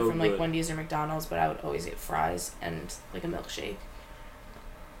get food So from like good. Wendy's or McDonald's, but I would always get fries and like a milkshake.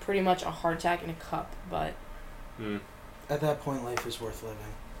 Pretty much a hardtack in a cup, but Mm. At that point, life is worth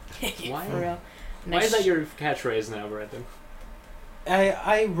living. Why? for real. Why Nice is that your catchphrase now, Brandon?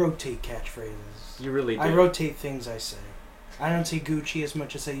 I rotate catchphrases. You really do. I rotate things I say. I don't say Gucci as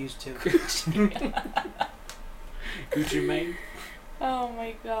much as I used to. Gucci Mane? Oh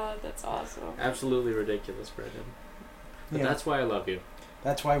my god, that's awesome. Absolutely ridiculous, Brandon. But Yeah. that's why I love you.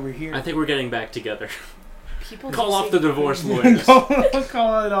 That's why we're here. I think we're getting back together. People Call do off say the divorce lawyers. Call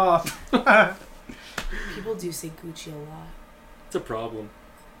it off. People do say Gucci a lot. It's a problem.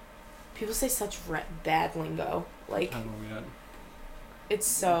 People say such bad lingo. Like, Oh my god. it's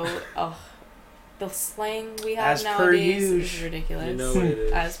so, ugh. The slang we have As per nowadays is usual. ridiculous. You know what it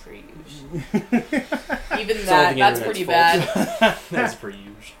is. As per usual. Even It's all that, the that's internet's pretty fault. bad. That's per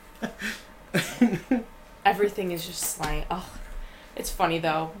usual. Everything everything is just slang. Oh, it's funny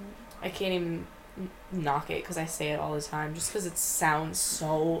though. I can't even knock it because I say it all the time just because it sounds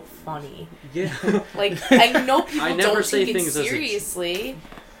so funny. Yeah. Like, I know people I never don't say take it things as a- seriously.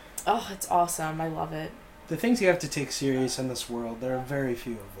 Oh, it's awesome. I love it. The things you have to take serious in this world, there are very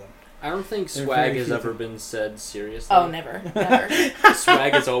few of them. I don't think They're swag very has few ever things. been said seriously. Oh, never. Never.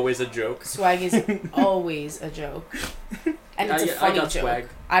 Swag is always a joke. Swag is always a joke. And it's a I funny got joke. swag.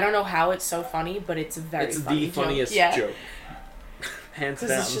 I don't know how it's so funny, but it's a very It's funny the funniest joke. Yeah. joke. Hands Because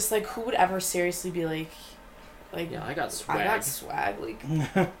down. it's just like, who would ever seriously be like, Yeah, I got swag. I got swag. Like,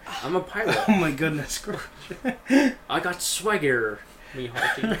 I'm a pirate. Oh my goodness. I got swagger. Me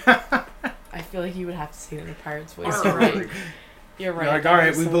hearty. I feel like you would have to say it in a pirate's voice. Arr. You're right. You're right. You're like, That all right,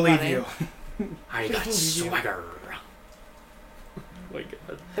 was we so believe funny. you. I got swagger. Oh my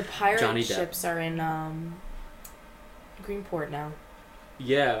god. The pirate Johnny Depp. ships are in Greenport now.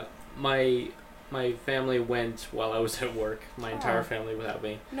 Yeah, my family went while I was at work. My entire Oh. family without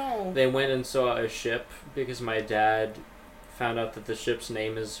me. No. They went and saw a ship because my dad found out that the ship's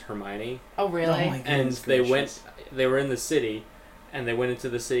name is Hermione. Oh, really? Oh my And goodness they gracious. they were in the city, and they went into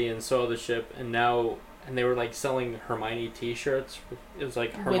the city and saw the ship, and they were like selling Hermione t-shirts. It was like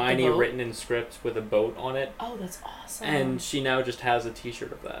With the Hermione boat? written in script with a boat on it, Oh, that's awesome. and she now just has a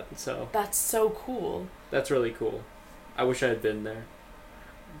t-shirt of that. So That's so cool. that's really cool. I wish I had been there.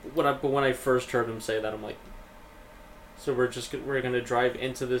 But when I first heard him say that, I'm like, so we're gonna drive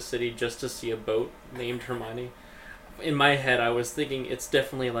into the city just to see a boat named Hermione. In my head, I was thinking it's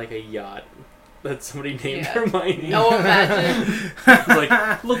definitely like a yacht that somebody named Yeah. Hermione. Oh, imagine.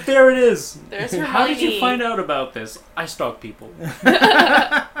 Like, look, there it is. There's Hermione. How did you find out about this? I stalk people. Quick,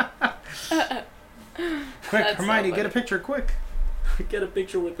 That's Hermione, so get a funny. picture, quick. Get a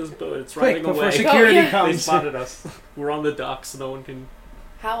picture with this boat. It's Quick, riding before away. security Oh, yeah. They comes. spotted us. We're on the docks. No one can.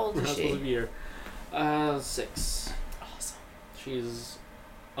 How old We're is not supposed to she? be here. 6. Awesome. She's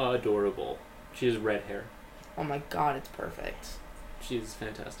adorable. She has red hair. Oh my god, it's perfect. She's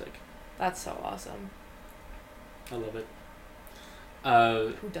fantastic. That's so awesome. I love it.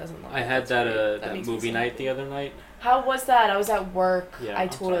 Who doesn't love I it? had That's that great. that makes me movie so night happy. the other night. How was that? I was at work. Yeah, I I'm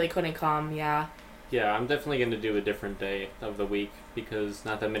totally sorry. couldn't come. Yeah. Yeah, I'm definitely gonna do a different day of the week because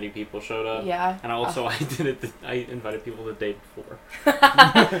not that many people showed up. Yeah. And also, I did it. I invited people the day before.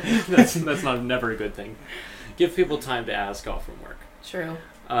 that's not never a good thing. Give people time to ask off from work. True.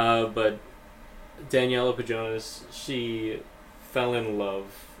 But Daniela Pajonas, she fell in love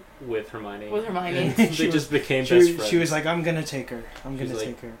with Hermione. With Hermione. they She was- just became best friends. She was like, I'm gonna take her. I'm She's gonna like-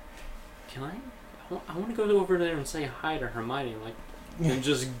 take her. "Can I want to go over there and say hi to Hermione." I'm like, then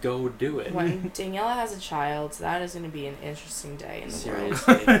just go do it. When Daniela has a child, that is going to be an interesting day in the world.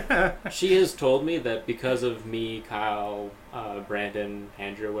 Seriously. She has told me that because of me, Kyle, Brandon,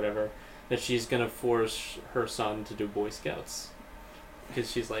 Andrew, whatever, that she's gonna force her son to do Boy Scouts. Because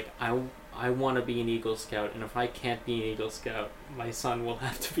she's like, I want to be an Eagle Scout, and if I can't be an Eagle Scout, my son will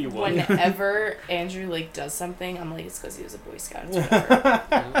have to be one. Whenever Andrew like does something, I'm like, it's because he was a Boy Scout. It's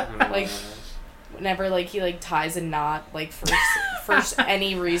whatever. Like, whenever like he like ties a knot, like for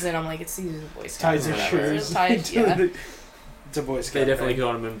any reason, I'm like, it's he was a Boy Scout. Ties his whatever. shoes. Ties, yeah. It's a Boy Scout. They definitely thing.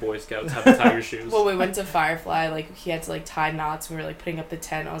 got him in Boy Scouts. Have to tie your shoes. Well, we went to Firefly, like he had to like tie knots. We were like putting up the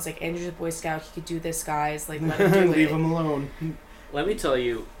tent. I was like, Andrew's a Boy Scout. He could do this, guys. Like, let him do Leave it. him alone. Let me tell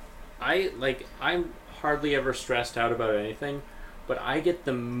you, I'm hardly ever stressed out about anything, but I get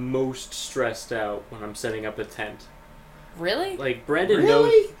the most stressed out when I'm setting up a tent. Really? Like Brandon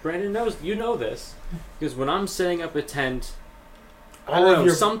Really? knows. Brandon knows. You know this, because when I'm setting up a tent, I All don't of know.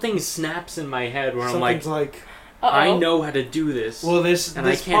 your- Something snaps in my head where I'm like, Something's Uh-oh. I know how to do this, well, this and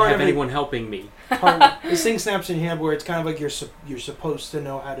I this can't part have of it- anyone helping me. this thing snaps in your head where it's kind of like you're supposed to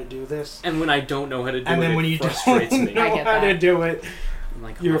know how to do this, And when I don't know how to do and it, then when it you frustrates don't me. know I get how to that. do it, I'm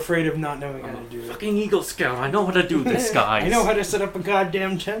like, you're I'm afraid of not knowing a, how I'm to a do it. fucking Eagle Scout. I know how to do this, guys. I know how to set up a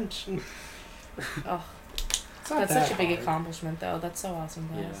goddamn tent. Oh, It's not that's that such a big hard. accomplishment, though. That's so awesome,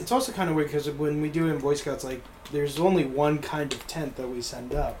 guys. Yeah. It's also kind of weird because when we do it in Boy Scouts, like there's only one kind of tent that we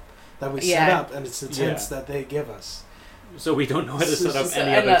send up, that we set Yeah. up, and it's the tents that they give us. So we don't know how to set up So-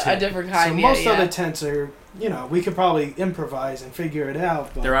 any and other a tent. different So kind. most yeah, other yeah. tents are, we could probably improvise and figure it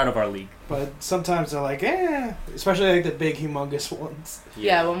out, but, They're out of our league. but sometimes they're like, especially like the big, humongous ones.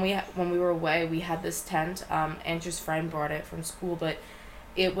 Yeah, when we were away, we had this tent. Andrew's friend brought it from school, but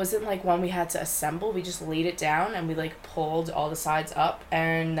it wasn't like one we had to assemble. We just laid it down and we like pulled all the sides up,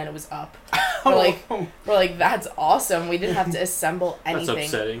 and then it was up. We're like, that's awesome. We didn't have to assemble anything. That's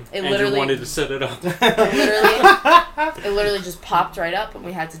upsetting. It Andrew literally- wanted to set it up. It literally just popped right up, and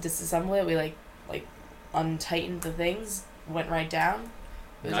we had to disassemble it. We like untightened the things, went right down.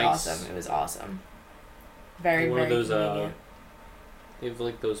 It was Nice. awesome. It was awesome. Very, One of very those, convenient. They have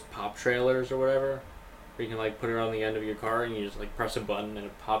like those pop trailers or whatever, where you can like put it on the end of your car and you just like press a button and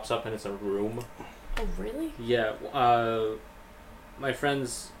it pops up and it's a room. Oh, really? Yeah, my friend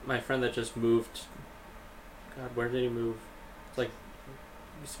that just moved. God, where did he move? It's like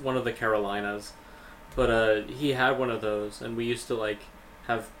it's one of the Carolinas, but he had one of those, and we used to like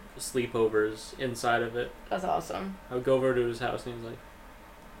have sleepovers inside of it. That's awesome. I would go over to his house and he's like,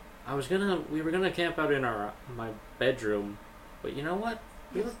 we were gonna camp out in my bedroom, but you know what?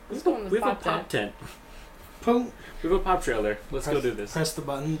 We Let's go in the have a pop pop tent. Boom. We have a pop trailer. Let's go do this. Press the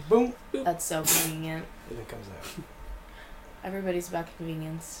button. Boom. That's so convenient. And it comes out. Everybody's about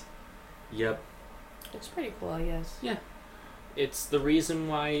convenience. Yep. It's pretty cool, I guess. It's the reason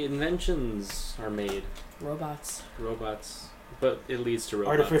why inventions are made. Robots. Robots. But it leads to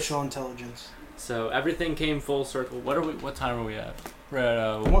robots. Artificial intelligence. So everything came full circle. What time are we at? We're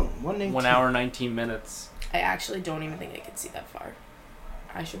at 1 hour 19 minutes. I actually don't even think I could see that far.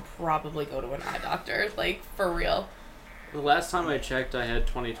 I should probably go to an eye doctor, like, for real. The last time I checked, I had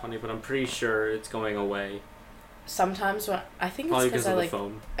 20/20, but I'm pretty sure it's going away. Sometimes when I think it's Probably because because I of the like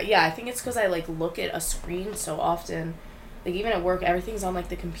phone. yeah, I think it's because I like look at a screen so often. Like even at work, everything's on like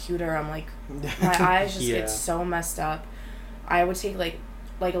the computer. I'm like my eyes just Yeah. get so messed up. I would take like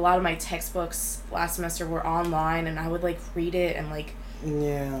a lot of my textbooks last semester were online, and I would like read it, and like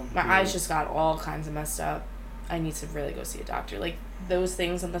Yeah. my eyes just got all kinds of messed up. I need to really go see a doctor. Like those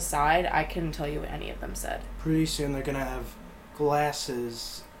things on the side, I couldn't tell you what any of them said. Pretty soon they're gonna have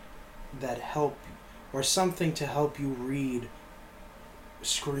glasses that help, or something to help you read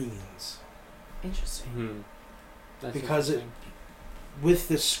screens. Interesting. That's Because it- interesting. With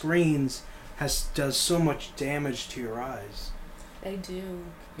the screens, does so much damage to your eyes. They do.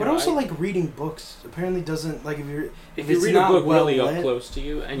 But know, also, I- like reading books, apparently doesn't like if If it's you read a not book well really up lit- close to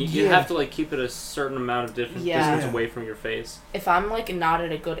you, and you Yeah. have to like keep it a certain amount of distance Yeah. away from your face. If I'm like not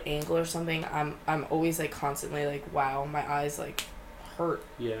at a good angle or something, I'm always like constantly like, wow, my eyes like hurt.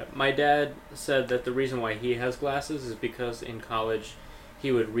 Yeah, my dad said that the reason why he has glasses is because in college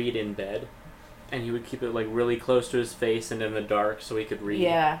he would read in bed, and he would keep it like really close to his face and in the dark so he could read.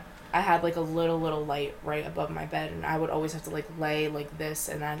 Yeah, I had like a little light right above my bed, and I would always have to like lay like this,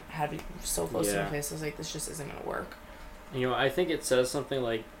 and I had to be so close to Yeah. my face. I was like, this just isn't gonna work. You know, I think it says something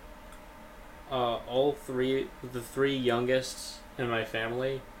like, the three youngest in my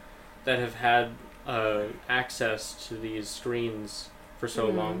family that have had access to these screens for so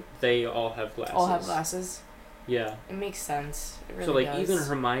Mhm. long, they all have glasses. All have glasses. Yeah. It makes sense. It really So like does. even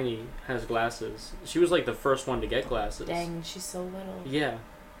Hermione has glasses. She was like the first one to get glasses. Dang, she's so little. Yeah.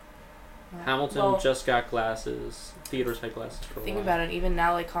 Yeah. Hamilton Well, just got glasses. Theater's had glasses for a think while. about it. Even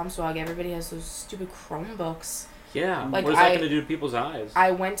now, like Comswag, everybody has those stupid Chromebooks. Yeah. Like, what is that I- going to do to people's eyes?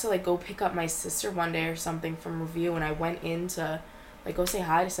 I went to like go pick up my sister one day or something from review, and I went in to like go say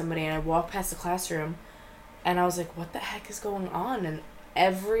hi to somebody, and I walked past the classroom, and I was like, what the heck is going on? And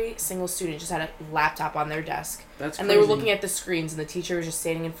every single student just had a laptop on their desk, That's and crazy. they were looking at the screens, and the teacher was just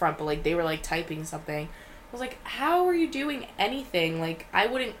standing in front, but like they were like typing something. I was like, how are you doing anything? Like I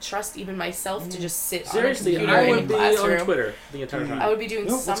wouldn't trust even myself to just sit Seriously, on a computer I in would a be classroom. on Twitter the entire time. I would be doing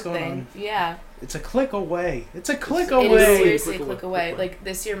Oh, what's going something. on? Yeah. It's a click away. It's a click It away. is seriously a Click click away, away. click away. Like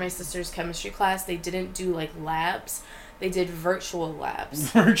this year, my sister's chemistry class, they didn't do like labs. They did virtual labs.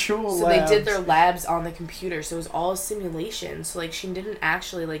 Virtual So labs. they did their labs on the computer. So it was all simulation. So like she didn't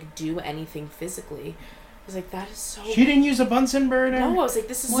actually like do anything physically. I was like, that is so. She didn't use a Bunsen burner. No, I was like,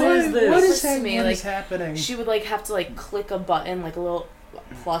 this is What so is this? What useless is, to me. what Like is happening? she would like have to like click a button, like a little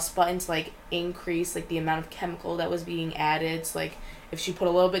plus button to like increase like the amount of chemical that was being added. So like if she put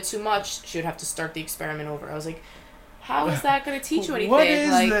a little bit too much, she would have to start the experiment over. I was like, how is that going to teach you anything? What is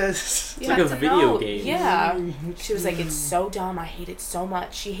like, this? you It's like have a to video know. game. Yeah. She was like, it's so dumb. I hate it so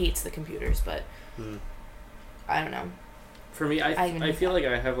much. She hates the computers, but Hmm. I don't know. For me, I even I hate feel that.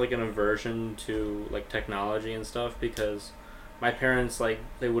 like I have like an aversion to like technology and stuff because my parents like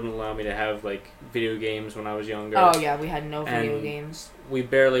they wouldn't allow me to have like video games when I was younger. Oh yeah, we had no video And- games. We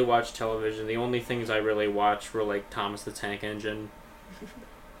barely watched television. The only things I really watched were like Thomas the Tank Engine.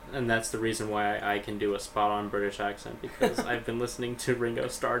 And that's the reason why I can do a spot on British accent because I've been listening to Ringo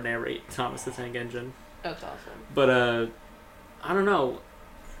Starr narrate Thomas the Tank Engine. That's awesome. But I don't know.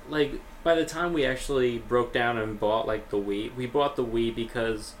 Like by the time we actually broke down and bought like the Wii, we bought the Wii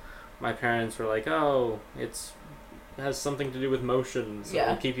because my parents were like, "Oh, it has something to do with motion, so Yeah.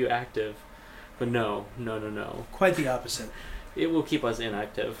 it'll keep you active." But no. Quite the opposite. It will keep us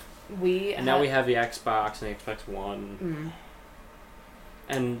inactive. had- And now we have the Xbox and the Xbox One. Mm.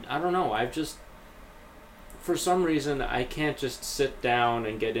 And I don't know, I've just for some reason I can't just sit down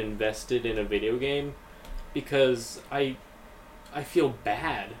and get invested in a video game because I feel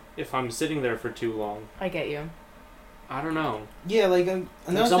bad if I'm sitting there for too long. I get you. I don't know. Yeah, like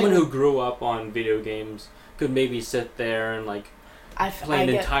another Someone thing, who grew up on video games could maybe sit there and like play I an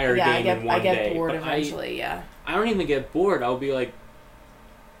get, entire yeah, game in one I get day. bored But eventually. Yeah. I don't even get bored. I'll be like,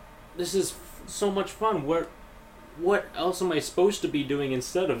 this is so much fun. What else am I supposed to be doing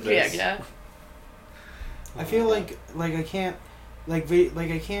instead of this? Yeah. I feel like I can't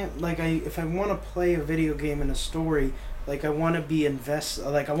if I want to play a video game in a story, like I want to be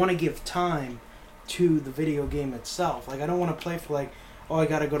I want to give time to the video game itself. Like I don't want to play for like, oh, I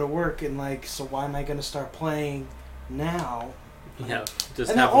got to go to work and like, so why am I going to start playing now? Yeah,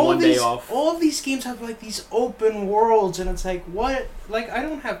 just And have all one of day these, off. all of these games have like these open worlds, and it's like, what? Like I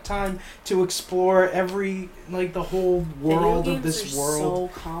don't have time to explore the whole world Video of this games are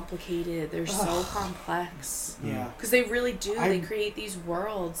world. so complicated. They're so complex. Yeah. Because they really do. I- They create these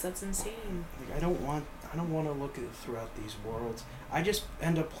worlds. That's insane. Like, I don't want to look throughout these worlds. I just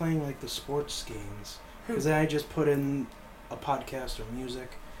end up playing like the sports games because then I just put in a podcast or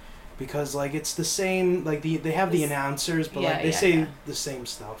music because like it's the same. Like they have the It's- announcers, but yeah, like they yeah, say yeah. the same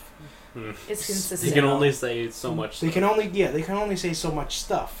stuff. It's They consistent. can only say so much. They stuff. can only say so much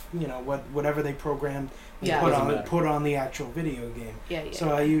stuff. You know whatever they programmed and Yeah. put Doesn't on matter. put on the actual video game. Yeah, yeah.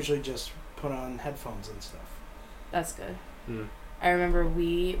 So I usually just put on headphones and stuff. That's good. Mm. I remember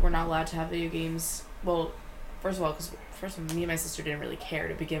we were not allowed to have video games. Well, first of all, me and my sister didn't really care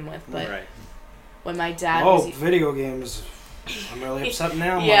to begin with, but Right. when my dad Oh, was video games! I'm really upset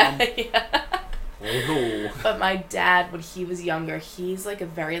now, yeah, Mom. yeah. Oh. But my dad, when he was younger, he's like a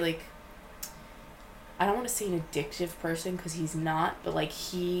very like, I don't want to say an addictive person because he's not, but like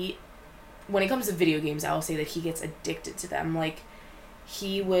when it comes to video games, I will say that he gets addicted to them. Like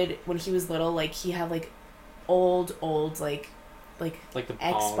he would, when he was little, like he had like old like Like the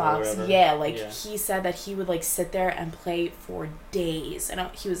Pong or Xbox. whatever. Yeah, like Yeah. he said that he would like sit there and play for days, and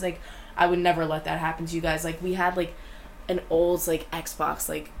he was like, I would never let that happen to you guys. Like we had like an old like Xbox,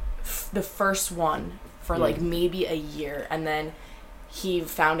 like the first one for like maybe a year, and then he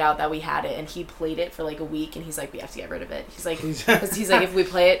found out that we had it, and he played it for like a week, and he's like, we have to get rid of it. He's like, because he's like, if we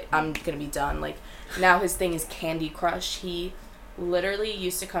play it, I'm gonna be done. Like now his thing is Candy Crush. He literally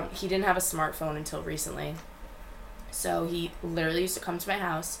used to come. He didn't have a smartphone until recently. So he literally used to come to my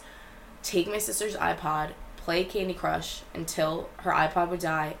house, take my sister's iPod, play Candy Crush until her iPod would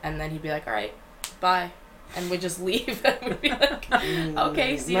die, and then he'd be like, all right, bye. And we'd just leave. And we'd be like,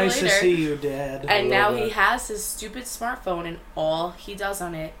 okay, see you Nice later. to see you, Dad. And now love he that. has his stupid smartphone, and all he does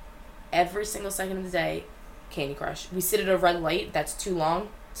on it, every single second of the day, Candy Crush. We sit at a red light that's too long,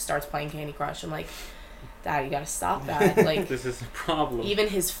 starts playing Candy Crush. I'm like, Dad, you gotta stop that. Like, This is a problem. even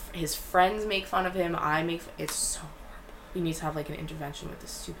his friends make fun of him. It's so horrible. We need to have like an intervention with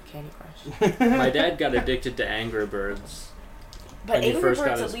this stupid Candy Crush. My dad got addicted to Angry Birds. But When he Angry first got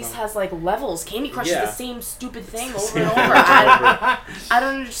Birds at his least phone. has like levels. Candy Crush Yeah. is the same stupid thing It's over the and same over. I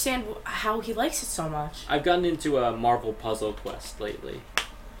don't understand how he likes it so much. I've gotten into a Marvel Puzzle Quest lately,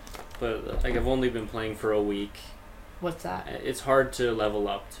 but like I've only been playing for a week. What's that? It's hard to level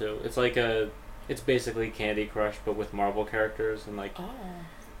up to. It's basically Candy Crush but with Marvel characters, and like Oh.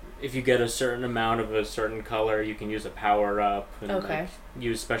 if you get a certain amount of a certain color, you can use a power up and Okay. like,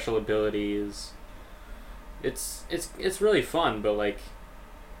 use special abilities. It's really fun, but like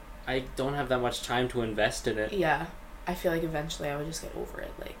I don't have that much time to invest in it. Yeah. I feel like eventually I would just get over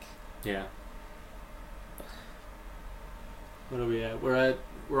it. Like, Yeah. What are we at?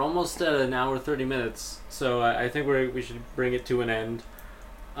 We're almost at an hour 30 minutes, so I think we should bring it to an end.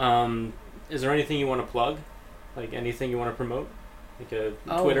 Is there anything you want to plug? Like anything you want to promote? Like a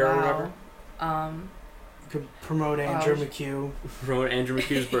Twitter or whatever? Could promote Andrew Oh. McHugh. Promote Andrew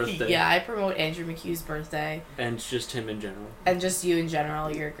McHugh's birthday. Yeah, I promote Andrew McHugh's birthday. And just him in general. And just you in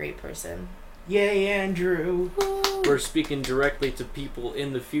general. You're a great person. Yay, Andrew. We're speaking directly to people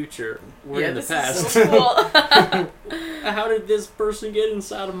in the future. We're Yeah, in the this past. is so cool. How did this person get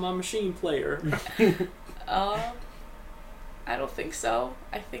inside of my machine player? I don't think so.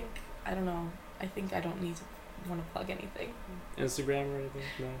 I don't know. I think I don't need to want to plug anything. Instagram or anything?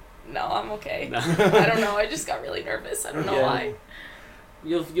 No. No, I'm okay. No. I don't know. I just got really nervous. I don't know Yeah.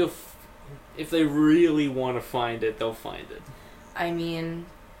 why. If they really want to find it, they'll find it. I mean,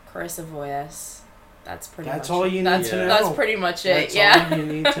 Carissa Voyes. That's pretty much That's all you need that's, to know. That's pretty much it. That's Yeah. all you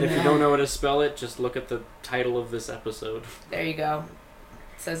need to And if know. you don't know how to spell it, just look at the title of this episode. There you go.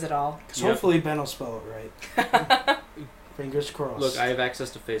 Says it all. 'Cause Yep. hopefully Ben will spell it right. Fingers crossed. Look, I have access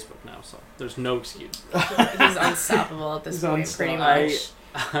to Facebook now, so there's no excuse. He's unstoppable at this He's point, pretty unstoppable. much.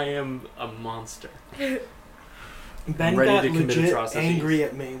 I am a monster. Ben ready got to commit legit atrocities. angry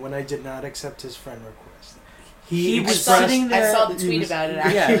at me when I did not accept his friend request. he was expressed, sitting there- I saw the he tweet was- about it, Yeah.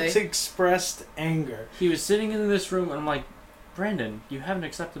 he actually. expressed anger. He was sitting in this room, and I'm like, Brandon, you haven't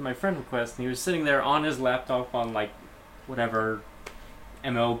accepted my friend request. And he was sitting there on his laptop on, like, whatever,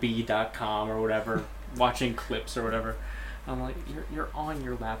 MLB.com or whatever, watching clips or whatever. I'm like, you're on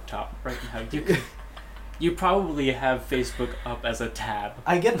your laptop right now. You probably have Facebook up as a tab.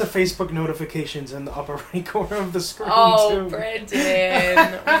 I get the Facebook notifications in the upper right corner of the screen Oh, too.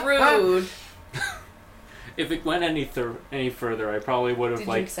 Brandon. Rude. If it went any further, I probably would have, Did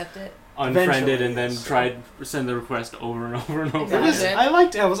you like, accept it? unfriended Eventually, and then yes. tried to send the request over and over and over. It was, Imagine. I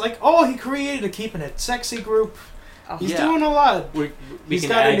liked it. I was like, oh, he created a Keeping It Sexy group. Oh, He's Yeah. doing a lot. We He's can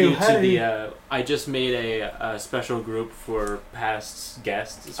got a add new you to head. the. I just made a special group for past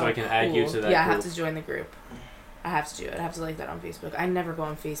guests, so Oh, I can add you cool. to that yeah, I group. have to join the group. I have to do it. I have to like that on Facebook. I never go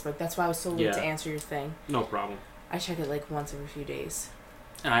on Facebook. That's why I was so late Yeah. to answer your thing. No problem. I check it like once every few days.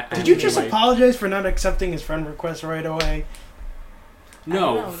 And I Did you do just my- apologize for not accepting his friend request right away? I don't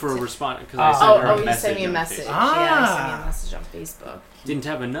No, know. for responding because Oh. I sent her a Oh, you message. sent me a on message. Facebook. Yeah, you sent me Ah. a message on Facebook. Didn't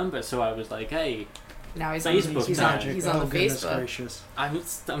have a number, so I was like, "Hey, Now he's Facebook on, he's time. on, Magic. he's Oh, on the goodness Facebook. gracious.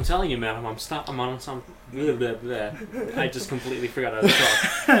 I'm telling you, man, I'm on some." Blah, blah, blah. I just completely forgot how to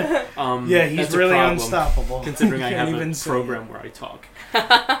talk. Yeah, he's that's a really problem, unstoppable. Considering I Can't have even a say program where I talk.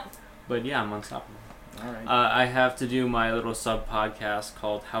 But yeah, I'm unstoppable. it. All right. I have to do my little sub podcast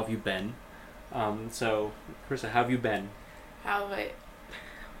called "How Have You Been?" So, Carissa, how have you been? How have I?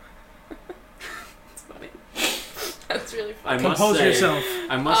 That's funny. That's really I funny. must Compose say- yourself.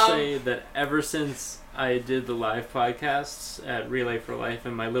 I must Um, say that ever since I did the live podcasts at Relay for Life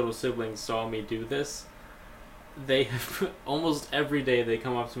and my little siblings saw me do this, they have almost every day they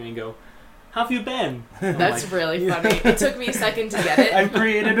come up to me and go, "How have you been?" I'm That's like, really funny. It took me a second to get it. I've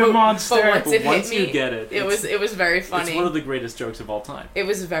created a But- monster. but once but it hit once you me, get it, It was very it's funny. one of the greatest jokes of all time. It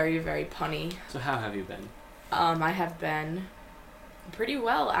was very, very punny. So how have you been? I have been pretty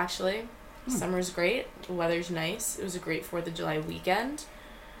well, actually. Hmm. Summer's great. The weather's nice. It was a great 4th of July weekend.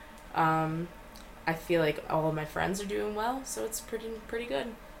 I feel like all of my friends are doing well, so it's pretty good.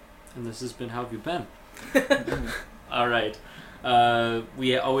 And this has been How Have You Been? All right.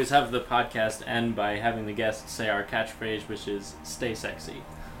 We always have the podcast end by having the guests say our catchphrase, which is "Stay sexy."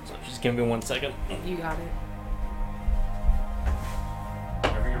 So just give me 1 second. You got it.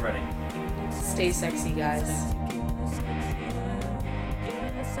 Whenever you're ready. Stay sexy, guys. Give me the sexy, give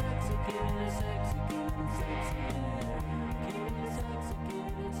me the sexy, give me the sexy, give me the sexy.